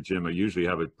using the gym usually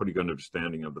have a pretty good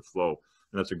understanding of the flow.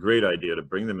 And that's a great idea to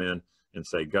bring them in and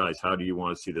say, guys, how do you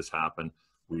want to see this happen?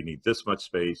 We need this much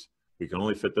space. We can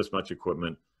only fit this much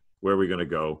equipment. Where are we going to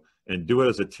go? And do it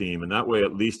as a team. And that way,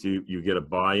 at least you get a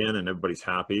buy-in and everybody's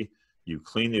happy. You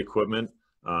clean the equipment,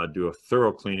 do a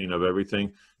thorough cleaning of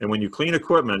everything. And when you clean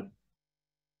equipment,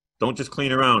 don't just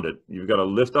clean around it. You've got to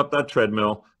lift up that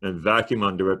treadmill and vacuum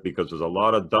under it, because there's a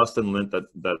lot of dust and lint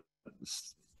that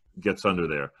gets under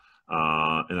there.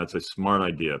 And that's a smart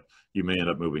idea. You may end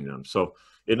up moving them. So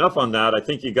enough on that. I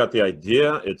think you got the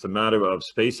idea. It's a matter of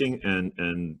spacing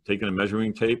and taking a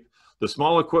measuring tape. The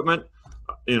small equipment,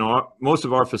 most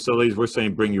of our facilities, we're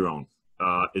saying bring your own.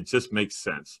 It just makes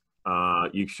sense.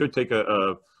 You should take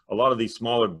a lot of these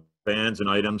smaller bands and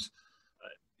items.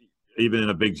 Even in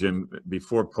a big gym,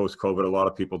 before post-COVID, a lot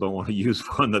of people don't want to use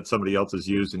one that somebody else has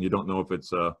used, and you don't know if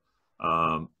it's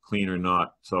clean or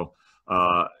not. So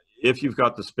if you've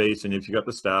got the space and if you've got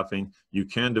the staffing, you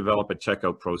can develop a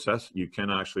checkout process. You can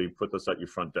actually put this at your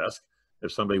front desk.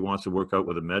 If somebody wants to work out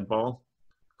with a med ball,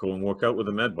 go and work out with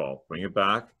a med ball. Bring it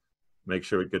back. Make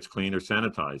sure it gets cleaned or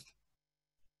sanitized.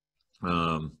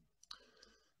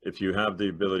 If you have the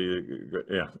ability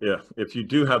to, if you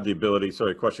do have the ability,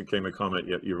 sorry, question came, a comment,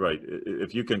 yeah, you're right.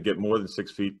 If you can get more than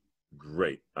 6 feet,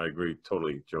 great. I agree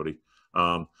totally, Jody.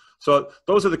 So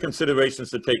those are the considerations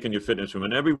to take in your fitness room,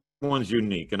 and everyone's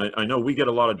unique. And I know we get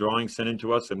a lot of drawings sent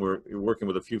into us, and we're working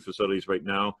with a few facilities right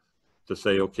now to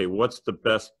say, okay, what's the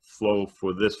best flow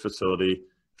for this facility,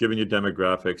 given your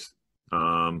demographics,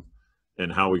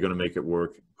 and how we're going to make it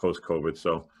work post-COVID.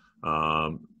 So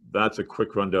that's a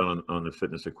quick rundown on the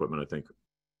fitness equipment, I think.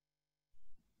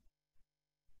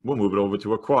 We'll move it over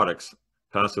to aquatics.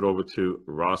 Pass it over to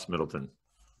Ross Middleton.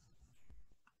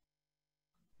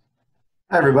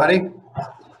 Hi, everybody.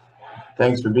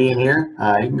 Thanks for being here.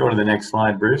 You can go to the next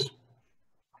slide, Bruce.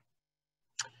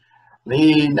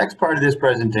 The next part of this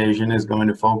presentation is going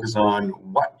to focus on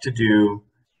what to do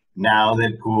now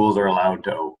that pools are allowed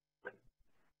to open.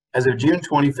 As of June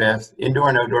 25th, indoor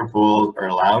and outdoor pools are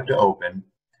allowed to open,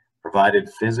 provided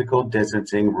physical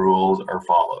distancing rules are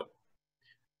followed.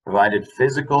 Provided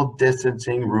physical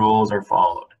distancing rules are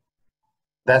followed.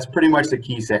 That's pretty much the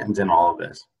key sentence in all of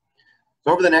this.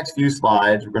 So over the next few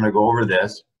slides, we're going to go over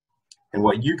this and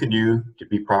what you can do to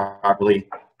be properly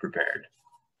prepared.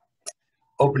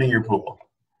 Opening your pool.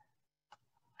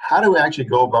 How do we actually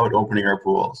go about opening our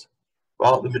pools?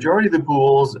 Well, the majority of the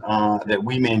pools that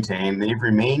we maintain, they've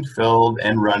remained filled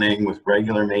and running with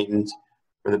regular maintenance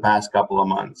for the past couple of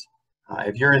months.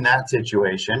 If you're in that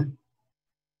situation,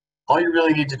 all you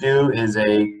really need to do is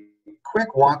a quick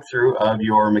walkthrough of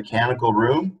your mechanical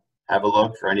room. Have a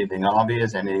look for anything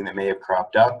obvious, anything that may have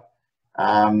cropped up.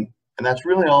 And that's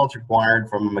really all that's required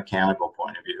from a mechanical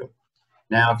point of view.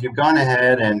 Now, if you've gone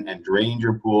ahead and drained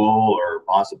your pool or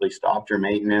possibly stopped your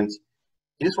maintenance,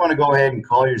 you just want to go ahead and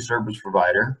call your service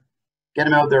provider, get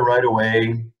them out there right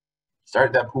away,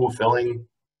 start that pool filling,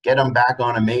 get them back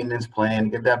on a maintenance plan,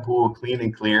 get that pool clean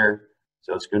and clear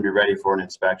so it's going to be ready for an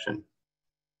inspection.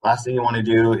 Last thing you want to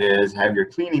do is have your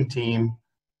cleaning team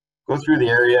Go through the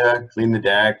area, clean the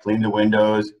deck, clean the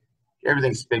windows,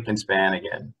 everything spick and span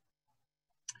again.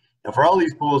 Now, for all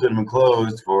these pools that have been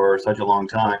closed for such a long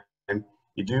time,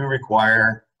 you do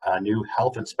require a new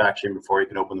health inspection before you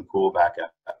can open the pool back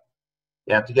up.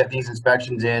 You have to get these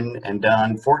inspections in and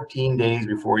done 14 days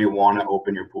before you want to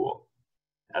open your pool.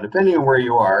 Now, depending on where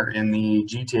you are, in the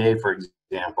GTA, for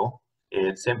example,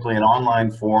 it's simply an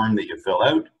online form that you fill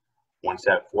out. Once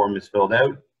that form is filled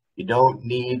out, you don't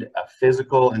need a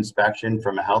physical inspection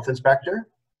from a health inspector.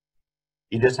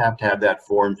 You just have to have that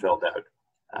form filled out.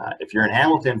 If you're in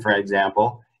Hamilton, for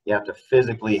example, you have to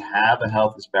physically have a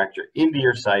health inspector into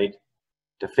your site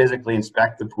to physically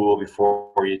inspect the pool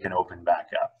before you can open back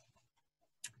up.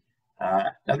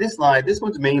 Now this slide, this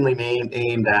one's mainly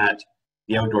aimed at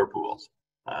the outdoor pools.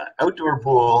 Outdoor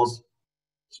pools,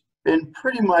 it's been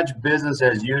pretty much business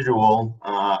as usual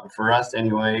for us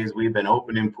anyways. We've been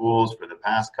opening pools for the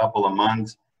past couple of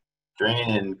months,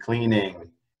 draining, cleaning,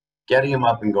 getting them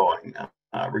up and going.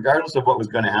 Regardless of what was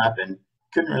going to happen,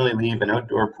 couldn't really leave an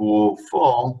outdoor pool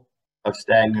full of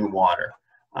stagnant water.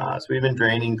 So we've been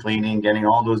draining, cleaning, getting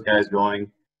all those guys going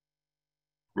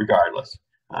regardless.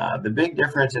 The big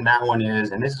difference in that one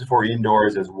is, and this is for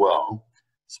indoors as well,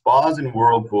 spas and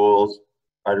whirlpools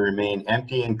are to remain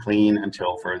empty and clean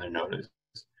until further notice.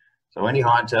 So any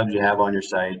hot tubs you have on your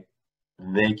site,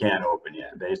 they can't open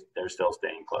yet. They're still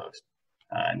staying closed.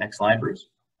 Next slide, Bruce.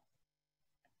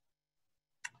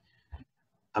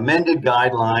 Amended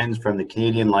guidelines from the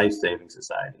Canadian Life Saving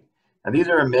Society. Now these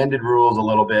are amended rules a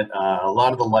little bit. A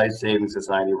lot of the Life Saving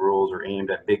Society rules are aimed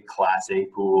at big Class A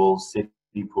pools, city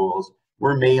pools.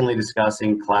 We're mainly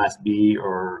discussing Class B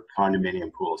or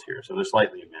condominium pools here, so they're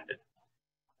slightly amended.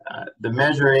 The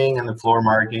measuring and the floor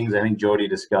markings, I think Jody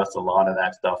discussed a lot of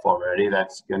that stuff already.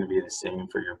 That's going to be the same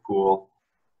for your pool.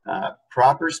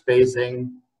 Proper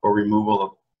spacing or removal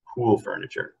of pool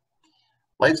furniture.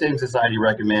 Life Saving Society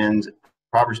recommends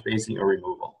proper spacing or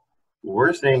removal.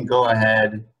 We're saying go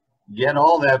ahead, get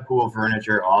all that pool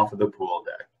furniture off of the pool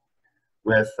deck.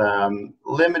 With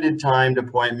limited timed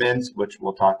appointments, which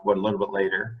we'll talk about a little bit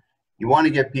later, you want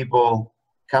to get people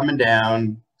coming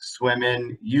down,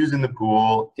 swimming, using the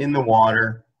pool, in the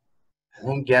water, and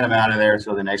then get them out of there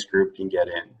so the next group can get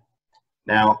in.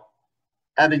 Now,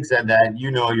 having said that,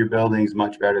 you know your buildings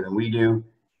much better than we do.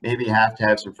 Maybe you have to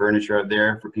have some furniture out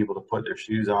there for people to put their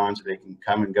shoes on so they can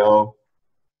come and go.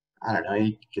 I don't know,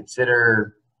 you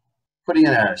consider putting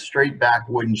in a straight back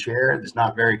wooden chair that's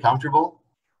not very comfortable.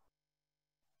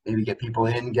 Maybe get people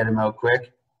in, get them out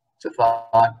quick. It's a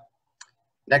thought.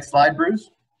 Next slide,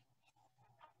 Bruce.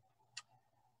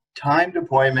 Timed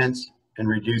appointments and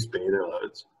reduced bather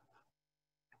loads.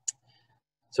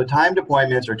 So timed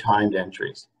appointments or timed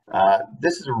entries.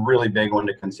 This is a really big one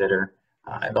to consider.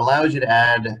 It allows you to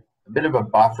add a bit of a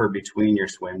buffer between your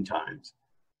swim times.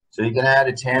 So you can add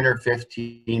a 10 or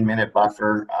 15 minute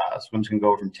buffer. Swims can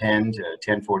go from 10 to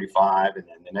 10:45, and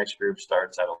then the next group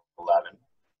starts at 11.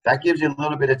 That gives you a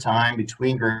little bit of time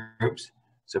between groups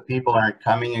so people aren't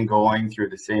coming and going through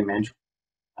the same entry.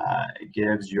 It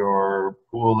gives your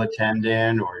pool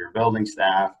attendant or your building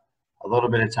staff a little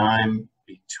bit of time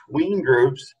between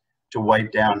groups to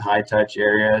wipe down high touch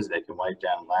areas. They can wipe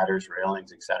down ladders,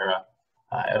 railings, etc.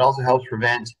 It also helps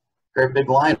prevent very big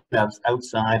lineups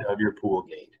outside of your pool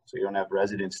gate. So you don't have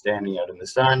residents standing out in the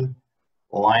sun,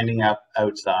 lining up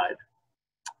outside.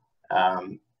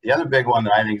 The other big one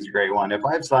that I think is a great one, if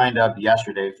I've signed up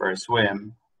yesterday for a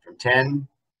swim from 10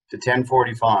 to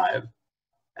 10:45,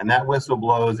 and that whistle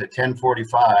blows at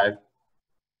 10:45,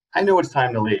 I know it's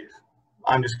time to leave.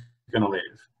 I'm just gonna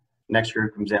leave. Next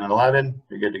group comes in at 11,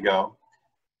 you're good to go.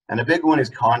 And a big one is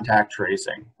contact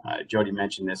tracing. Jody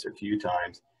mentioned this a few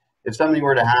times. If something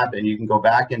were to happen, you can go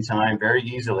back in time very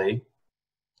easily,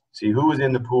 see who was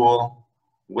in the pool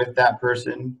with that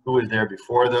person, who was there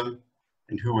before them,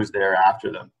 and who was there after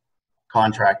them.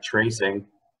 Contact tracing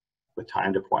with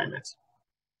timed appointments.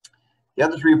 The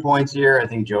other 3 points here, I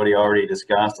think Jody already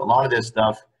discussed. A lot of this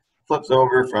stuff flips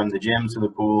over from the gyms to the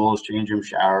pools, change room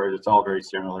showers. It's all very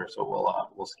similar, so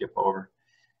we'll skip over.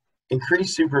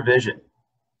 Increased supervision.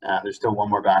 There's still one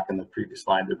more back in the previous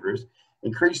slide there, Bruce.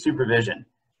 Increased supervision.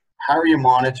 How are you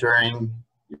monitoring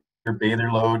your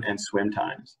bather load and swim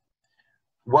times?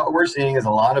 What we're seeing is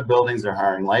a lot of buildings are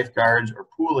hiring lifeguards or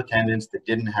pool attendants that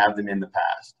didn't have them in the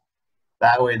past.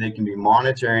 That way they can be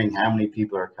monitoring how many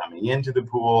people are coming into the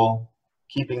pool,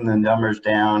 keeping the numbers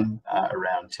down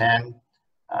around 10.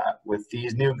 With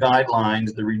these new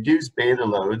guidelines, the reduced bather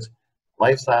loads,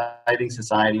 Life Saving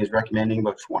Society is recommending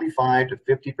about 25 to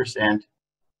 50%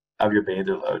 of your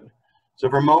bather load. So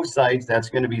for most sites, that's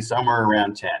going to be somewhere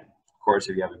around 10. course,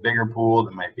 if you have a bigger pool,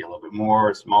 it might be a little bit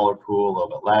more, a smaller pool, a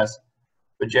little bit less,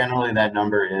 but generally that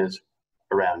number is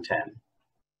around 10.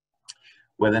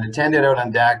 With an attendant out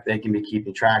on deck, they can be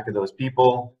keeping track of those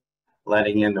people,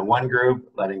 letting in the one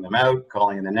group, letting them out,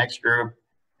 calling in the next group,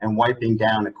 and wiping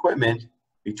down equipment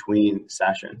between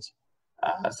sessions.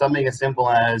 Something as simple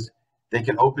as they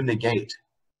can open the gate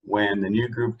when the new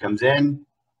group comes in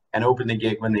and open the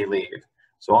gate when they leave.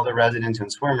 So all the residents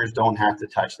and swimmers don't have to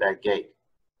touch that gate.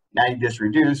 Now you just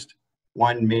reduced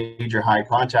one major high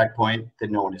contact point that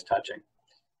no one is touching.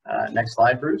 Next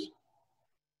slide, Bruce.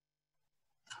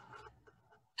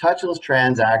 Touchless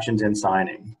transactions and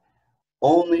signing.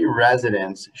 Only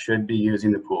residents should be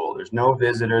using the pool. There's no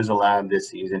visitors allowed this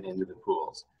season into the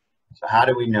pools. So how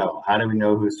do we know? How do we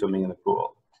know who's swimming in the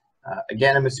pool?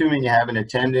 Again, I'm assuming you have an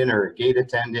attendant or a gate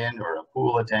attendant or a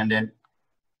pool attendant.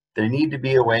 There need to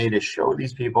be a way to show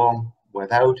these people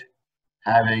without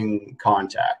having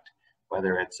contact,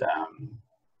 whether it's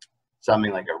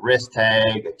something like a wrist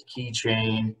tag, a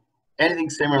keychain, anything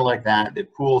similar like that,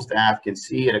 that pool staff can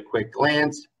see at a quick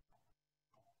glance.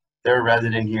 They're a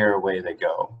resident here, away they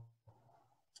go.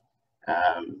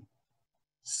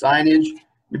 Signage.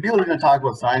 Nabil is going to talk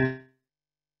about signage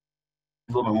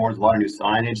a little bit more. There's a lot of new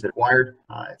signage that's required.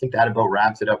 I think that about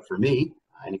wraps it up for me.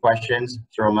 Any questions,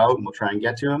 throw them out and we'll try and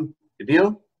get to them.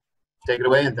 Nabil, take it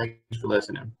away and thanks for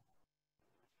listening.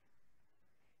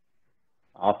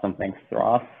 Awesome, thanks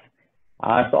Ross.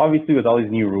 So obviously with all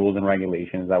these new rules and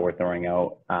regulations that we're throwing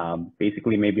out,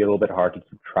 basically maybe a little bit hard to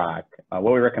keep track.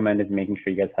 What we recommend is making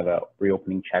sure you guys have a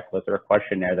reopening checklist or a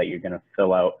questionnaire that you're going to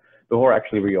fill out before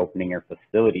actually reopening your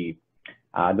facility.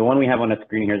 The one we have on the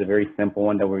screen here is a very simple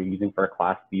one that we're using for our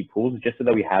Class B pools, just so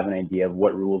that we have an idea of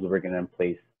what rules we're going to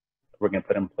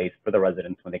put in place for the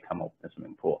residents when they come open the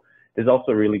swimming pool. There's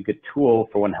also a really good tool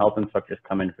for when health instructors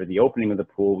come in for the opening of the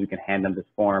pool. We can hand them this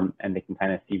form and they can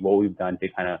kind of see what we've done to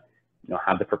kind of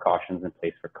have the precautions in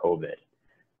place for COVID.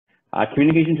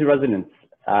 Communication to residents.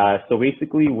 So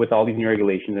basically with all these new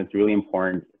regulations, it's really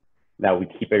important that we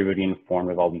keep everybody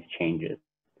informed of all these changes.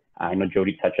 I know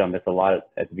Jody touched on this a lot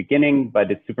at the beginning, but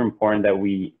it's super important that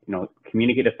we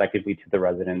communicate effectively to the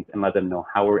residents and let them know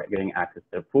how we're getting access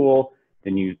to the pool, the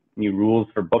new rules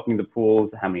for booking the pools,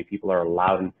 how many people are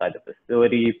allowed inside the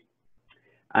facility,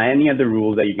 any other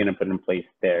rules that you're going to put in place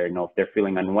there. If they're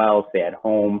feeling unwell, stay at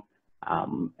home,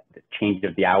 the change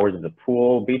of the hours of the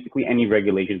pool, basically any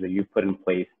regulations that you've put in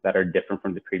place that are different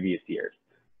from the previous years.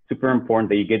 Super important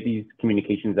that you get these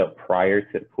communications out prior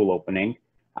to pool opening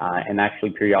and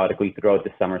actually periodically throughout the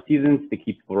summer seasons to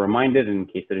keep people reminded in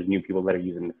case there's new people that are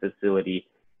using the facility,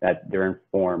 that they're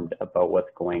informed about what's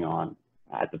going on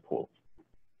at the pools.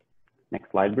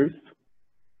 Next slide, Bruce.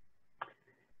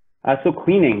 So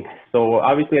cleaning. So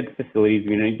obviously at the facilities,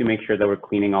 we need to make sure that we're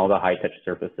cleaning all the high touch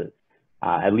surfaces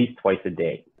at least twice a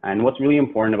day. And what's really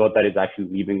important about that is actually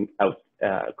leaving out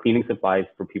cleaning supplies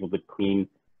for people to clean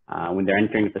when they're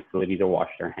entering the facility to wash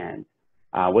their hands.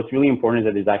 What's really important is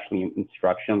that there's actually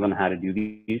instructions on how to do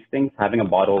these things. Having a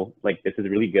bottle like this is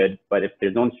really good, but if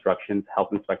there's no instructions, health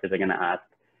inspectors are going to ask,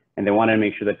 and they want to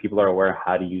make sure that people are aware of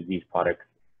how to use these products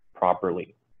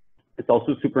properly. It's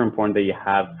also super important that you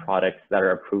have products that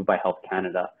are approved by Health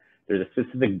Canada. There's a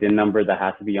specific DIN number that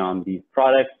has to be on these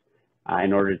products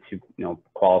in order to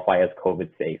qualify as COVID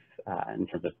safe in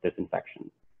terms of disinfection.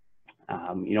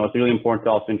 It's really important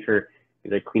to also ensure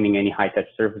they're cleaning any high touch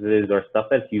surfaces or stuff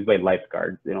that's used by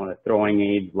lifeguards. Throwing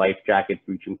aids, life jackets,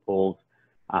 reaching pools,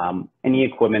 any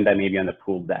equipment that may be on the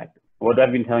pool deck. What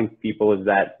I've been telling people is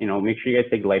that, make sure you guys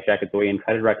take life jackets away and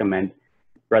try to recommend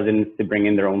residents to bring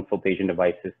in their own flotation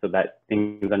devices so that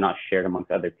things are not shared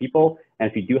amongst other people. And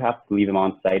if you do have to leave them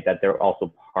on site, that they're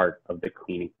also part of the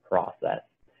cleaning process.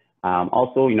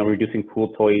 Also, reducing pool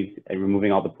toys and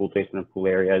removing all the pool toys from the pool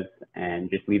areas and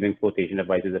just leaving flotation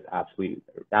devices if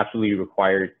absolutely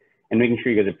required, and making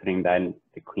sure you guys are putting that in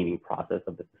the cleaning process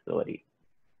of the facility.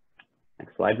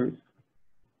 Next slide, Bruce.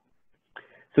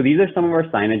 So these are some of our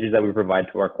signages that we provide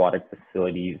to our aquatic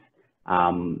facilities.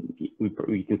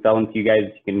 We can sell them to you guys,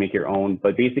 you can make your own,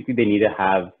 but basically they need to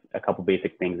have a couple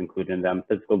basic things included in them: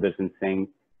 physical distancing,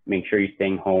 make sure you're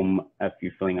staying home if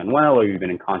you're feeling unwell or you've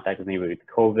been in contact with anybody with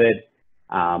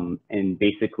COVID, and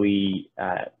basically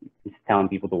just telling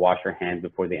people to wash their hands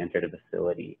before they enter the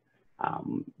facility.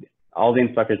 All the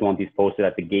inspectors want these posted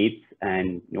at the gates,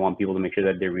 and you want people to make sure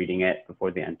that they're reading it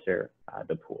before they enter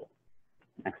the pool.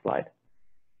 Next slide.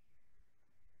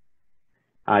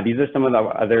 These are some of the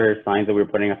other signs that we're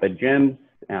putting up at gyms: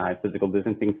 physical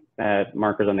distancing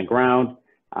markers on the ground,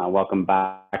 welcome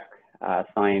back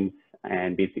signs,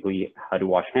 and basically how to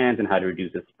wash hands and how to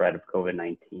reduce the spread of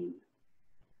COVID-19.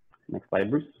 Next slide,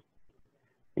 Bruce.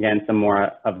 Again, some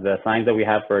more of the signs that we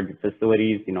have for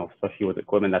facilities, you know, especially with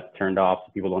equipment that's turned off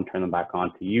so people don't turn them back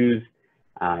on to use,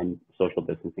 and social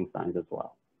distancing signs as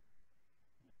well.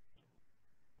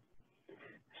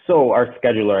 So our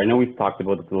scheduler, I know we've talked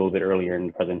about this a little bit earlier in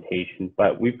the presentation,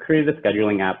 but we've created a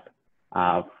scheduling app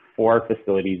for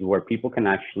facilities where people can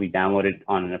actually download it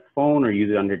on a phone or use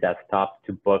it on their desktop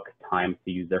to book times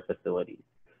to use their facilities.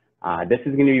 This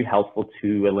is going to be helpful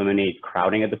to eliminate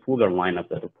crowding at the pools or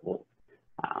lineups at the pools.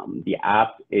 The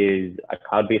app is a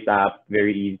cloud-based app,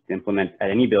 very easy to implement at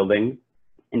any building.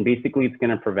 And basically it's going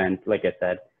to prevent, like I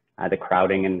said, the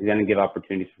crowding, and it's going to give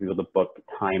opportunities for people to book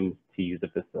times to use the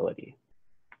facility.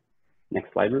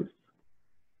 Next slide, Bruce.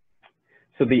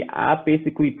 So the app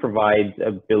basically provides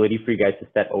ability for you guys to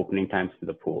set opening times for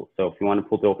the pool. So if you want a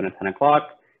pool to open at 10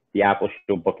 o'clock, the app will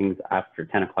show bookings after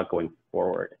 10 o'clock going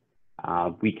forward.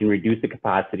 We can reduce the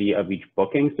capacity of each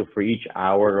booking. So for each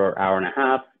hour or hour and a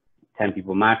half, 10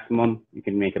 people maximum, you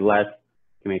can make it less,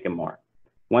 you can make it more.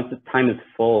 Once the time is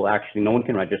full, actually no one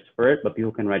can register for it, but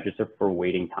people can register for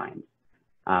waiting times.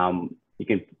 You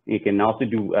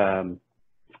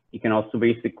can also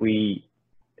basically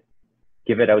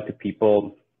give it out to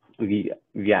people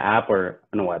via app or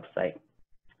on a website.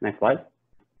 Next slide.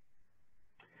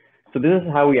 So this is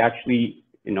how we actually,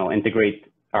 you know, integrate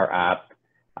our app.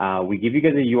 We give you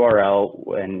guys a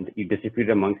URL and you distribute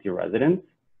it amongst your residents.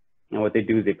 And what they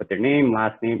do is they put their name,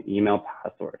 last name, email,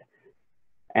 password.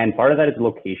 And part of that is a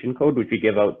location code, which we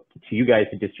give out to you guys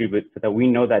to distribute so that we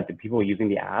know that the people using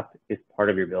the app is part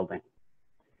of your building.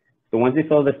 So once they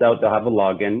fill this out, they'll have a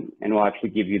login and we'll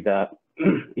actually give you the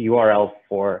URL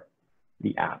for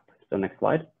the app. So next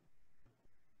slide.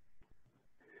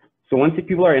 So once the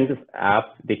people are in this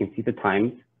app, they can see the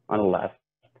times on the left,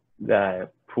 the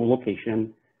pool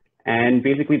location, and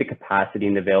basically the capacity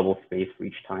and the available space for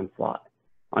each time slot.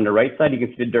 On the right side, you can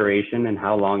see the duration and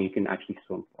how long you can actually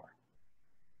swim for.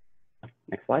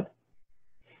 Next slide.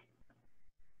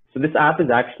 So this app is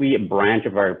actually a branch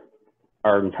of our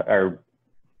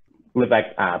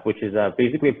LiveX app, which is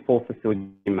basically a full facility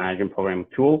management program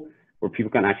tool where people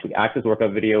can actually access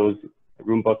workout videos,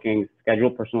 room bookings, schedule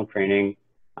personal training,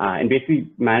 and basically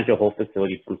manage a whole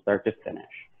facility from start to finish.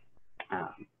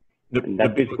 And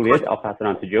that's basically it. I'll pass it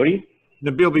on to Jody.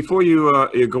 Nabil, before you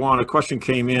go on, a question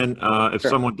came in. If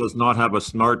Sure. someone does not have a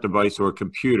smart device or a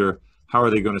computer, how are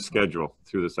they going to schedule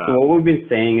through this app? So what we've been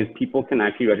saying is people can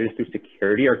actually register through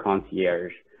security or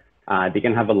concierge. They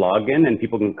can have a login and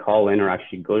people can call in or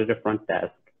actually go to the front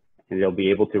desk and they'll be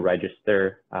able to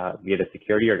register via the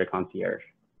security or the concierge.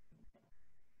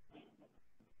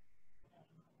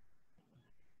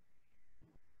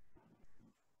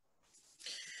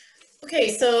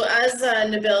 Okay, so as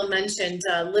Nabil mentioned,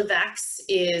 LiveX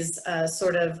is so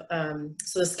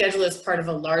the scheduler is part of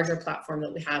a larger platform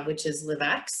that we have, which is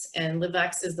LiveX, and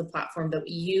LiveX is the platform that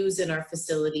we use in our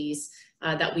facilities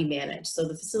that we manage. So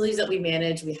the facilities that we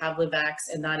manage, we have LiveX,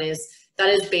 and that is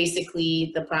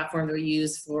basically the platform that we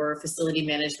use for facility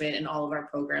management and all of our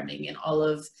programming and all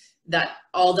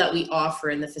that we offer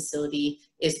in the facility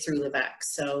is through LiveX.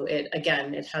 So it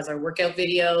has our workout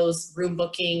videos, room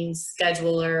bookings,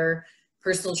 scheduler,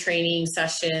 personal training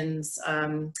sessions,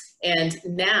 and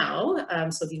now,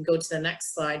 so if you can go to the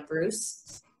next slide,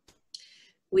 Bruce,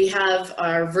 we have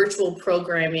our virtual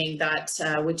programming that,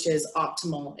 which is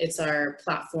Optimal. It's our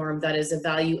platform that is a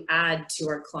value add to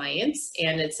our clients,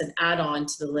 and it's an add-on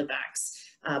to the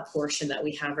LiveX portion that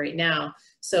we have right now.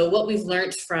 So what we've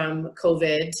learned from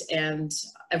COVID and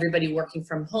everybody working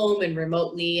from home and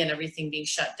remotely and everything being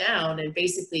shut down, and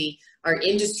basically our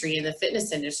industry and the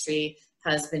fitness industry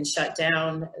has been shut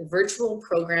down, virtual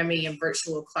programming and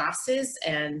virtual classes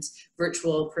and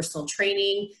virtual personal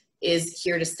training is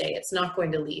here to stay. It's not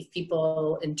going to leave.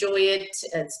 People enjoy it.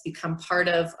 It's become part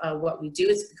of what we do.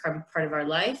 It's become part of our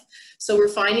life. So we're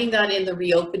finding that in the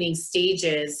reopening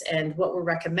stages, and what we're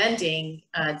recommending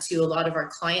to a lot of our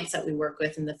clients that we work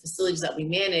with in the facilities that we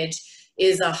manage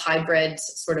is a hybrid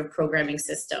sort of programming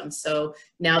system. So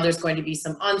now there's going to be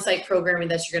some on-site programming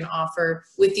that you're going to offer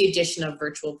with the addition of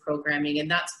virtual programming, and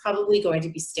that's probably going to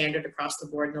be standard across the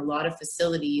board in a lot of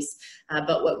facilities.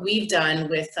 But what we've done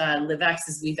with LiveX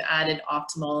is we've added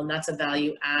Optimal, and that's a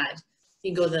value add.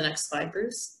 You can go to the next slide,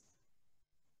 Bruce.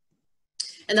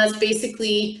 And that's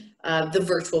basically the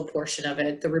virtual portion of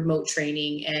it, the remote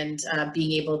training and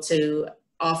being able to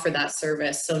offer that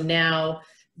service. So now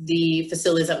the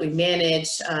facilities that we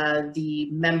manage, the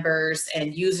members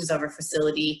and users of our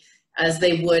facility, as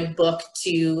they would book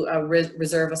to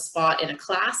reserve a spot in a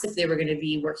class if they were going to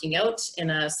be working out in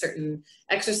a certain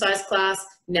exercise class,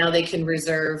 now they can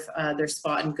reserve their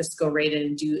spot and just go right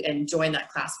in and join that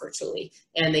class virtually.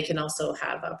 And they can also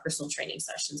have personal training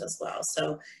sessions as well.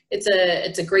 So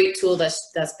it's a great tool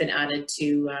that's been added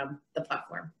to the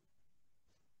platform.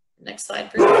 Next slide,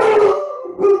 please.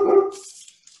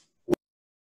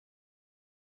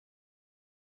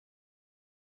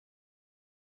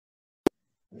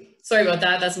 Sorry about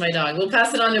that. That's my dog. We'll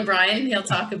pass it on to Brian. He'll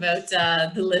talk about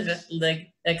the Live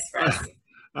Express.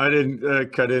 I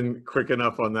didn't cut in quick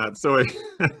enough on that. Sorry.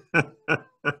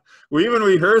 We even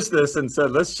rehearsed this and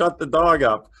said, let's shut the dog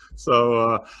up.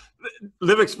 So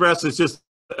Live Express is just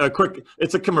a quick,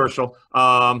 it's a commercial.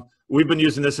 We've been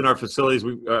using this in our facilities.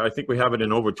 I think we have it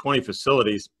in over 20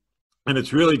 facilities. And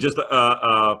it's really just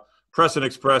a press and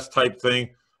express type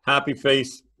thing. Happy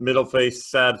face, middle face,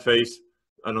 sad face.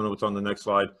 I don't know what's on the next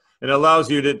slide. It allows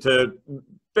you to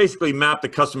basically map the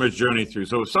customer's journey through.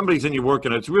 So if somebody's in your work,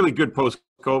 and it's really good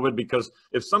post-COVID, because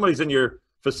if somebody's in your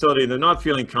facility and they're not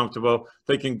feeling comfortable,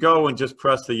 they can go and just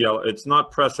press the yellow. It's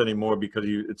not press anymore because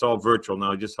it's all virtual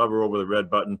now. You just hover over the red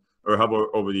button or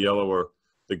hover over the yellow or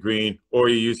the green, or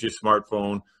you use your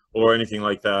smartphone or anything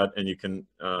like that, and you can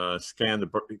scan the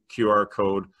QR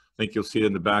code. I think you'll see it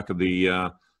in the back of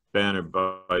the banner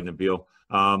by Nabil.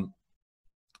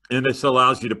 And this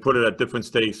allows you to put it at different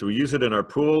stakes. So we use it in our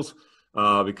pools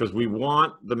because we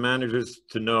want the managers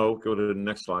to know, go to the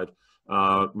next slide,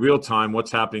 real time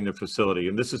what's happening in the facility.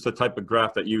 And this is the type of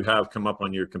graph that you have come up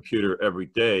on your computer every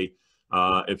day.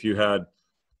 If you had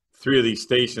 3 of these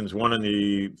stations, one in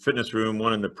the fitness room,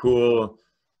 one in the pool,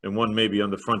 and one maybe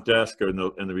on the front desk or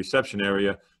in the reception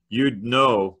area, you'd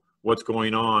know what's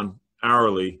going on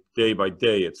hourly, day by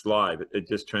day. It's live. It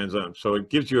just transcends. So it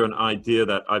gives you an idea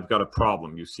that I've got a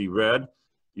problem. You see red,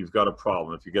 you've got a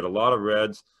problem. If you get a lot of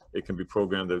reds, it can be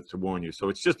programmed to warn you. So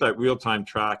it's just that real-time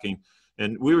tracking.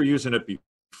 And we were using it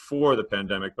before the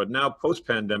pandemic, but now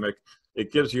post-pandemic,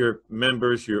 it gives your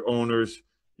members, your owners,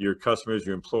 your customers,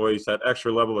 your employees that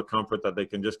extra level of comfort that they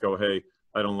can just go, hey,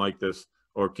 I don't like this,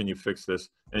 or can you fix this?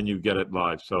 And you get it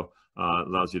live. So it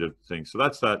allows you to think. So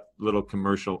that's that little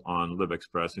commercial on Live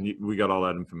Express. And we got all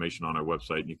that information on our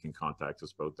website, and you can contact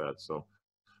us about that. So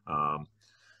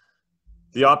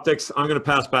the optics, I'm going to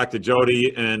pass back to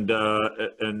Jody, and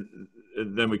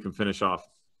then we can finish off.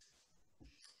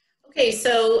 Okay,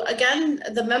 so again,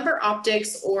 the member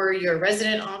optics or your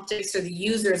resident optics are the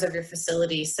users of your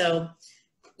facility. So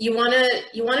you want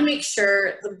to make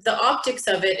sure the optics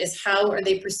of it is how are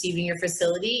they perceiving your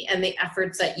facility and the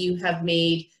efforts that you have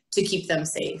made to keep them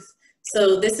safe.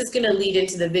 So this is going to lead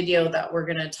into the video that we're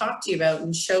going to talk to you about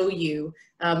and show you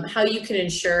how you can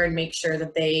ensure and make sure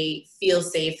that they feel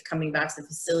safe coming back to the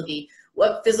facility.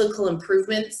 What physical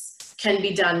improvements can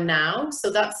be done now?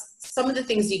 So that's some of the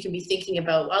things you can be thinking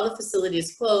about while the facility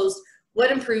is closed.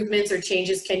 What improvements or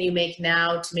changes can you make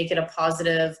now to make it a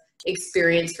positive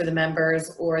experience for the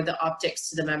members or the optics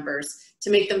to the members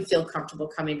to make them feel comfortable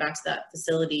coming back to that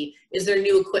facility? Is there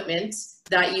new equipment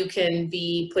that you can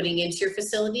be putting into your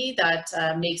facility that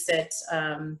makes it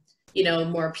you know,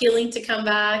 more appealing to come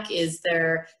back? Is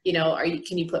there, you know,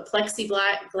 can you put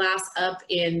plexiglass up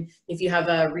in, if you have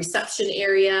a reception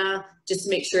area, just to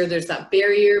make sure there's that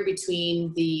barrier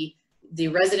between the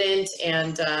resident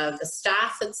and the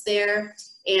staff that's there?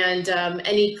 And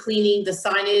any cleaning, the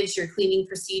signage, your cleaning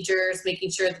procedures,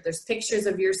 making sure that there's pictures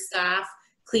of your staff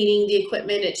cleaning the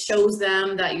equipment. It shows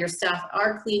them that your staff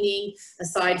are cleaning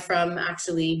aside from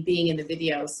actually being in the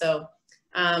video. So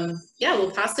yeah,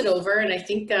 we'll pass it over, and I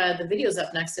think the video's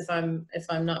up next if I'm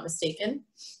not mistaken.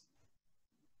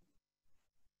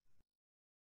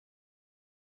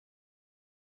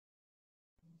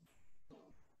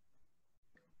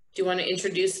 Do you want to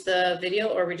introduce the video,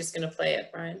 or are we just going to play it,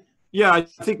 Brian? Yeah, I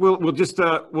think we'll just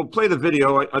we'll play the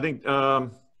video. I think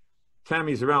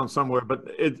Tammy's around somewhere, but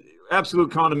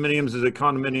Absolute Condominiums is a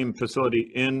condominium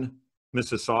facility in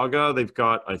Mississauga. They've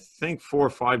got, I think, 4 or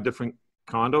 5 different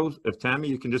condos. If Tammy,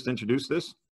 you can just introduce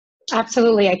this.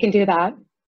 Absolutely, I can do that.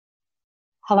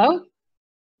 Hello,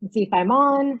 let's see if I'm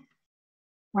on.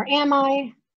 Where am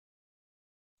I?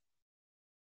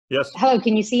 Yes. Hello,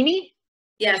 can you see me?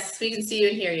 Yes, we can see you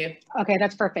and hear you. Okay,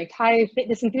 that's perfect. Hi,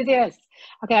 fitness enthusiasts.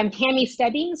 Okay, I'm Tammy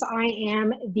Stebbings. I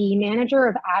am the manager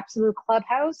of Absolute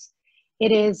Clubhouse.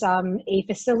 It is a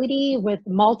facility with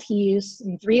multi-use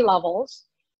in 3 levels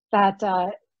that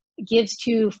gives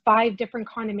to 5 different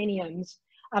condominiums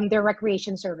their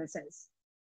recreation services.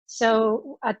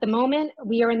 So at the moment,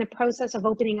 we are in the process of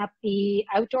opening up the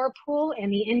outdoor pool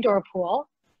and the indoor pool,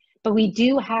 but we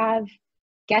do have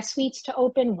guest suites to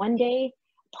open one day,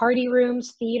 party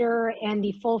rooms, theater, and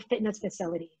the full fitness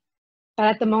facility. But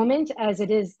at the moment, as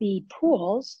it is the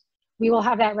pools, we will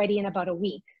have that ready in about a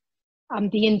week.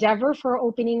 The endeavor for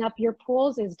opening up your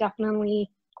pools is definitely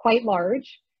quite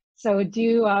large. So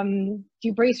do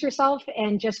brace yourself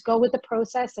and just go with the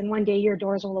process, and one day your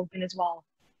doors will open as well.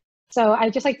 So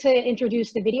I'd just like to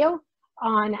introduce the video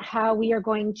on how we are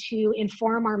going to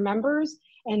inform our members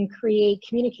and create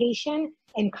communication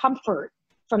and comfort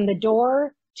from the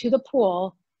door to the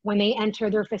pool when they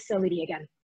enter their facility again.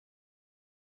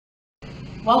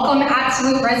 Welcome,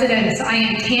 Absolute residents. I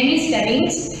am Tammy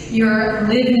Stebbings, your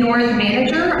Live North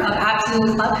manager of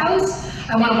Absolute Clubhouse.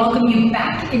 I want to welcome you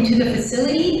back into the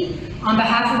facility on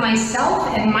behalf of myself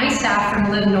and my staff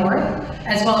from Live North,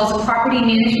 as well as the property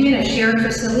management of shared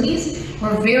facilities.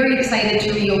 We're very excited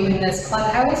to reopen this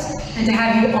clubhouse and to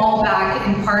have you all back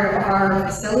and part of our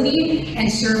facility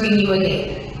and serving you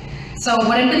again. So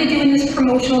what I'm going to do in this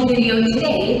promotional video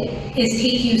today is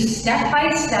take you step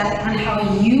by step on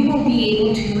how you will be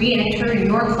able to re-enter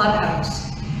your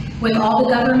clubhouse. With all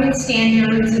the government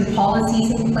standards and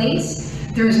policies in place,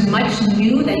 there's much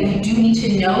new that you do need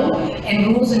to know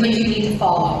and rules in which you need to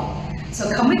follow.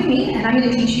 So come with me and I'm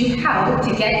going to teach you how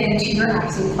to get into your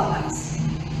Absolute Clubhouse.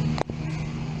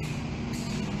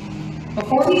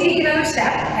 Before we take another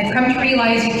step, I've come to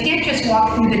realize you can't just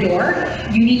walk through the door.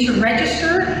 You need to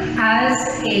register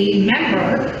as a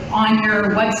member on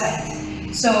your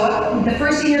website. So the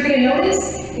first thing you're going to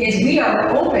notice is we are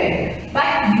open,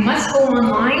 but you must go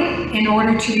online in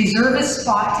order to reserve a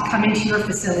spot to come into your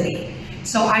facility.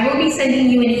 So I will be sending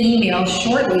you an email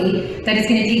shortly that is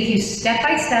going to take you step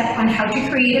by step on how to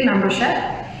create a membership.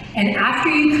 And after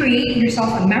you create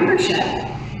yourself a membership,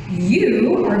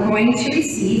 you are going to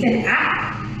receive an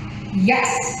app.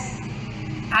 Yes,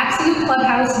 Absolute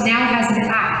Clubhouse now has an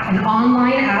app, an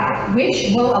online app,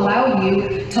 which will allow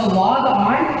you to log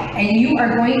on, and you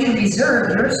are going to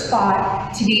reserve your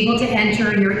spot to be able to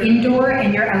enter your indoor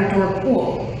and your outdoor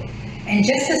pool. And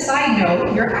just a side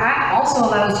note, your app also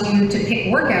allows you to pick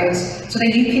workouts so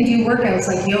that you can do workouts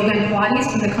like yoga and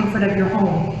Pilates from the comfort of your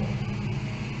home.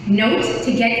 Note,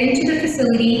 to get into the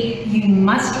facility, you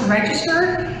must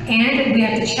register and we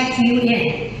have to check you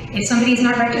in. If somebody's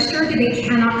not registered, they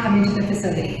cannot come into the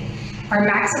facility. Our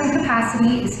maximum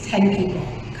capacity is 10 people.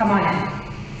 Come on in.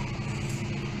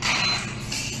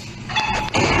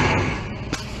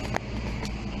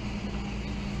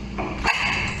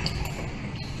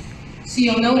 So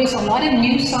you'll notice a lot of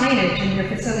new signage in your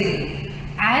facility.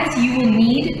 As you will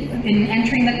need in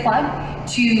entering the club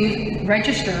to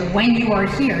register when you are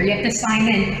here, you have to sign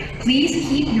in. Please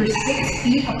keep your 6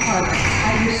 feet apart.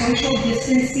 Have your social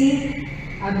distancing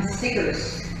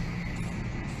stickers.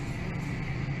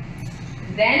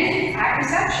 Then at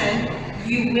reception,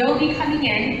 you will be coming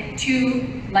in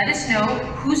to let us know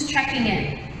who's checking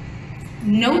in.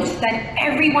 Note that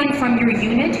everyone from your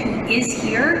unit who is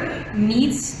here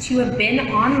needs to have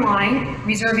been online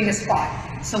reserving a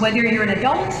spot. So whether you're an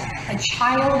adult, a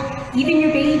child, even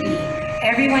your baby,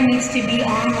 everyone needs to be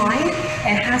online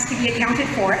and has to be accounted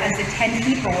for as the 10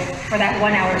 people for that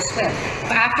 1 hour swim.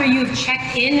 After you've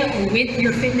checked in with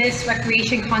your fitness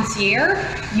recreation concierge,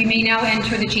 you may now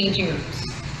enter the changing rooms.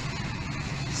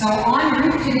 So en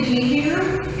route to the changing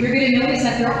room, you're going to notice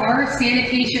that there are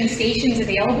sanitation stations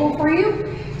available for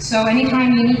you. So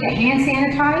anytime you need to hand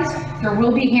sanitize, there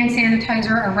will be hand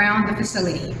sanitizer around the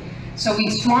facility. So we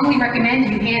strongly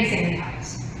recommend you hand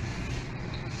sanitize.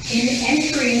 In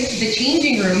entering the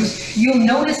changing rooms, you'll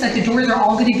notice that the doors are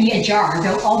all going to be ajar.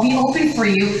 They'll all be open for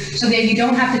you so that you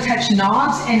don't have to touch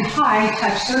knobs and high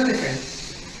touch surfaces.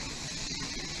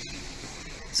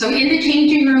 So in the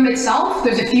changing room itself,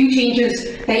 there's a few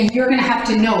changes that you're going to have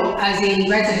to note as a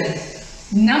resident.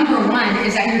 Number one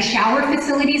is that your shower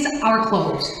facilities are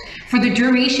closed. For the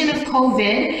duration of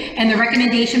COVID and the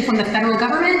recommendation from the federal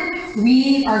government,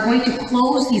 we are going to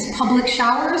close these public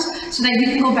showers so that you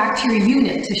can go back to your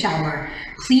unit to shower.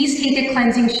 Please take a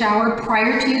cleansing shower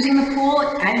prior to using the pool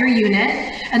at your unit,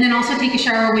 and then also take a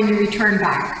shower when you return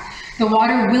back. The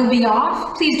water will be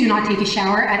off. Please do not take a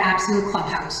shower at Absolute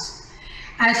Clubhouse.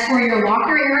 As for your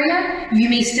locker area, you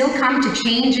may still come to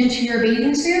change into your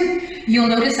bathing suit. You'll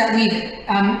notice that we've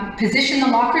positioned the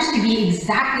lockers to be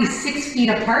exactly 6 feet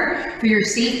apart for your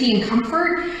safety and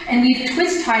comfort. And we've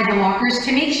twist tied the lockers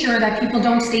to make sure that people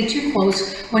don't stay too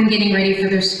close when getting ready for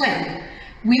their swim.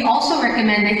 We also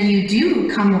recommend that you do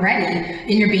come ready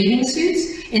in your bathing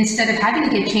suits instead of having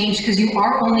to get changed, because you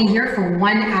are only here for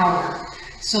 1 hour.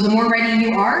 So the more ready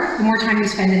you are, the more time you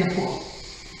spend in the pool.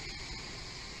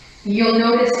 You'll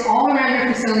notice all around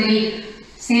your facility,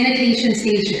 sanitation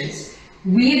stations.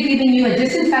 We have given you a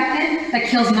disinfectant that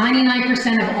kills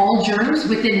 99% of all germs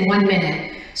within 1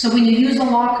 minute. So when you use a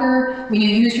locker, when you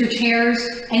use your chairs,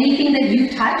 anything that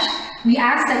you've touched, We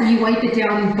ask that you wipe it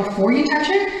down before you touch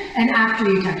it and after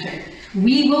you touch it.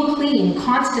 We will clean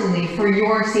constantly for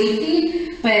your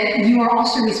safety, but you are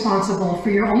also responsible for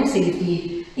your own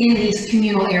safety in these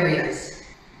communal areas.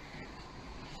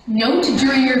 Note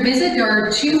during your visit, there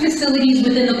are 2 facilities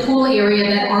within the pool area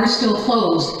that are still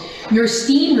closed. Your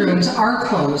steam rooms are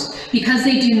closed because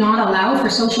they do not allow for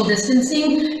social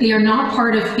distancing. They are not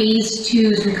part of phase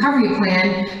 2's recovery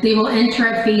plan. They will enter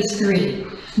at phase 3.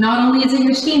 Not only is it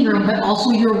your steam room, but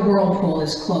also your whirlpool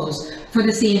is closed for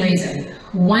the same reason.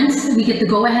 Once we get the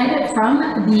go-ahead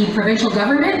from the provincial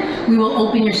government, we will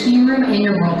open your steam room and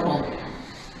your whirlpool.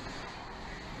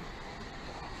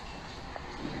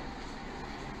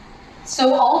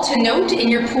 So all to note in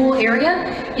your pool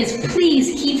area is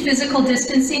please keep physical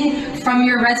distancing from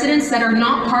your residents that are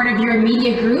not part of your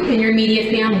immediate group and your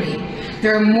immediate family.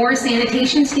 There are more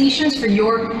sanitation stations for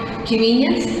your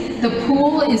convenience. The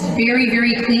pool is very,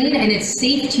 very clean and it's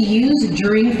safe to use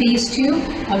during phase 2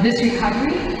 of this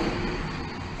recovery.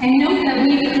 And note that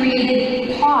we've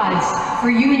created pods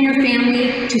for you and your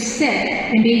family to sit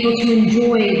and be able to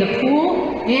enjoy the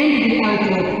pool and the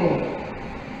outdoor pool.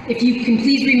 If you can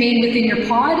please remain within your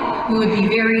pod, we would be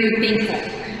very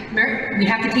thankful. We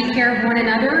have to take care of one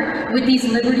another. With these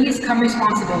liberties come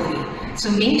responsibility. So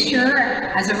make sure,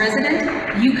 as a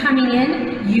resident, you come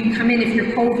in if you're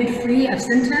COVID-free of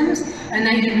symptoms, and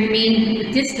that you remain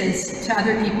with distance to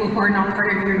other people who are not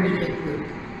part of your immediate group.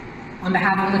 On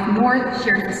behalf of Lift North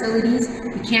Shared Facilities,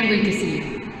 we can't wait to see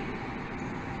you.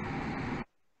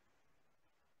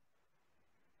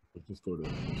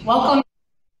 Welcome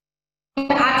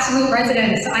to Absolute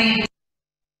Residents.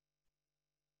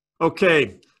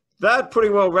 Okay, that pretty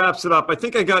well wraps it up. I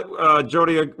think I got,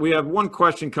 Jody, we have one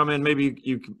question come in. Maybe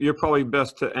you're probably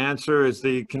best to answer.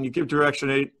 Can you give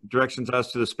directions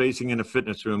as to the spacing in a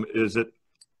fitness room? Is it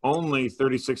only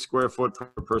 36 square foot per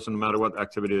person, no matter what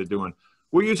activity they're doing?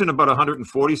 We're using about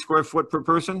 140 square foot per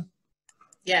person?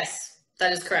 Yes,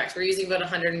 that is correct. We're using about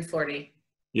 140.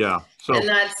 Yeah. So, and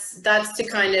that's to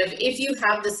kind of, if you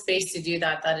have the space to do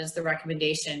that, that is the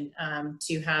recommendation,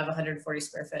 to have 140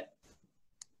 square foot.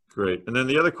 Great. And then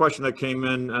the other question that came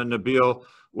in, Nabil,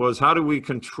 was how do we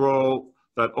control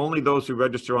that only those who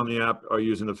register on the app are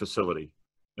using the facility?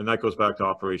 And that goes back to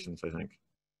operations, I think.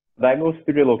 That goes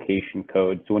through the location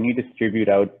code. So when you distribute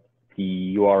out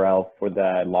the URL for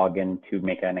the login to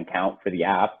make an account for the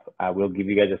app, we'll give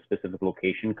you guys a specific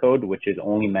location code, which is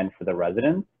only meant for the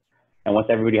residents. And once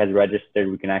everybody has registered,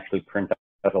 we can actually print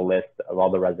out a list of all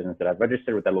the residents that have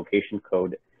registered with that location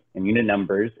code and unit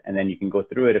numbers, and then you can go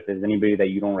through it. If there's anybody that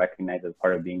you don't recognize as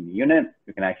part of being the unit,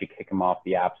 you can actually kick them off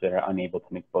the apps that are unable to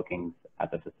make bookings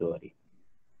at the facility.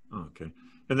 Okay.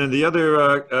 And then the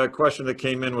other question that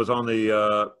came in was on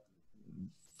the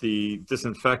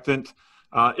disinfectant.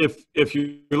 If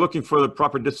you're looking for the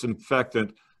proper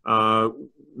disinfectant,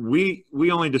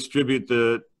 we only distribute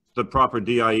the proper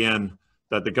DIN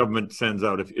that the government sends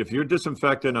out. If your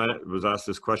disinfectant, I was asked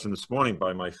this question this morning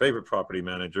by my favorite property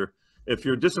manager, if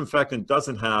your disinfectant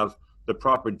doesn't have the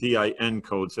proper DIN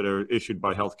codes that are issued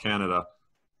by Health Canada,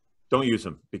 don't use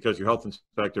them, because your health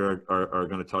inspector are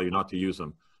going to tell you not to use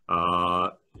them.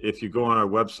 If you go on our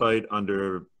website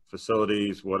under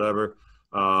facilities, whatever,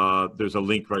 there's a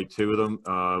link right to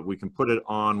them. We can put it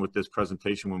on with this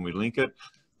presentation when we link it,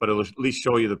 but it'll at least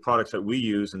show you the products that we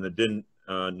use and the DIN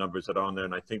numbers that are on there.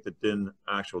 And I think the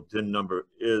actual DIN number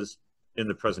is in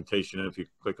the presentation if you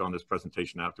click on this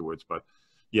presentation afterwards. But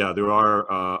yeah, there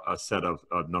are a set of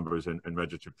numbers and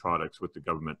registered products with the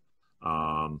government.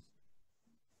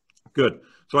 Good.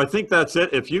 So I think that's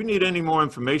it. If you need any more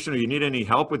information or you need any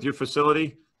help with your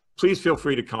facility, please feel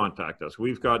free to contact us.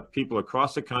 We've got people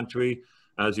across the country.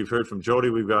 As you've heard from Jody,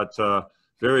 we've got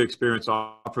very experienced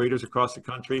operators across the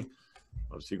country.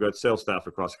 Obviously, you've got sales staff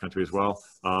across the country as well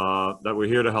that we're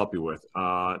here to help you with.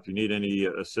 If you need any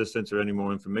assistance or any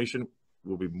more information,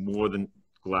 we'll be more than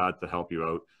glad to help you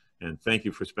out. And thank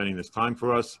you for spending this time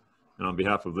for us. And on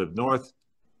behalf of Live North,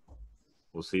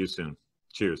 we'll see you soon.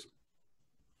 Cheers.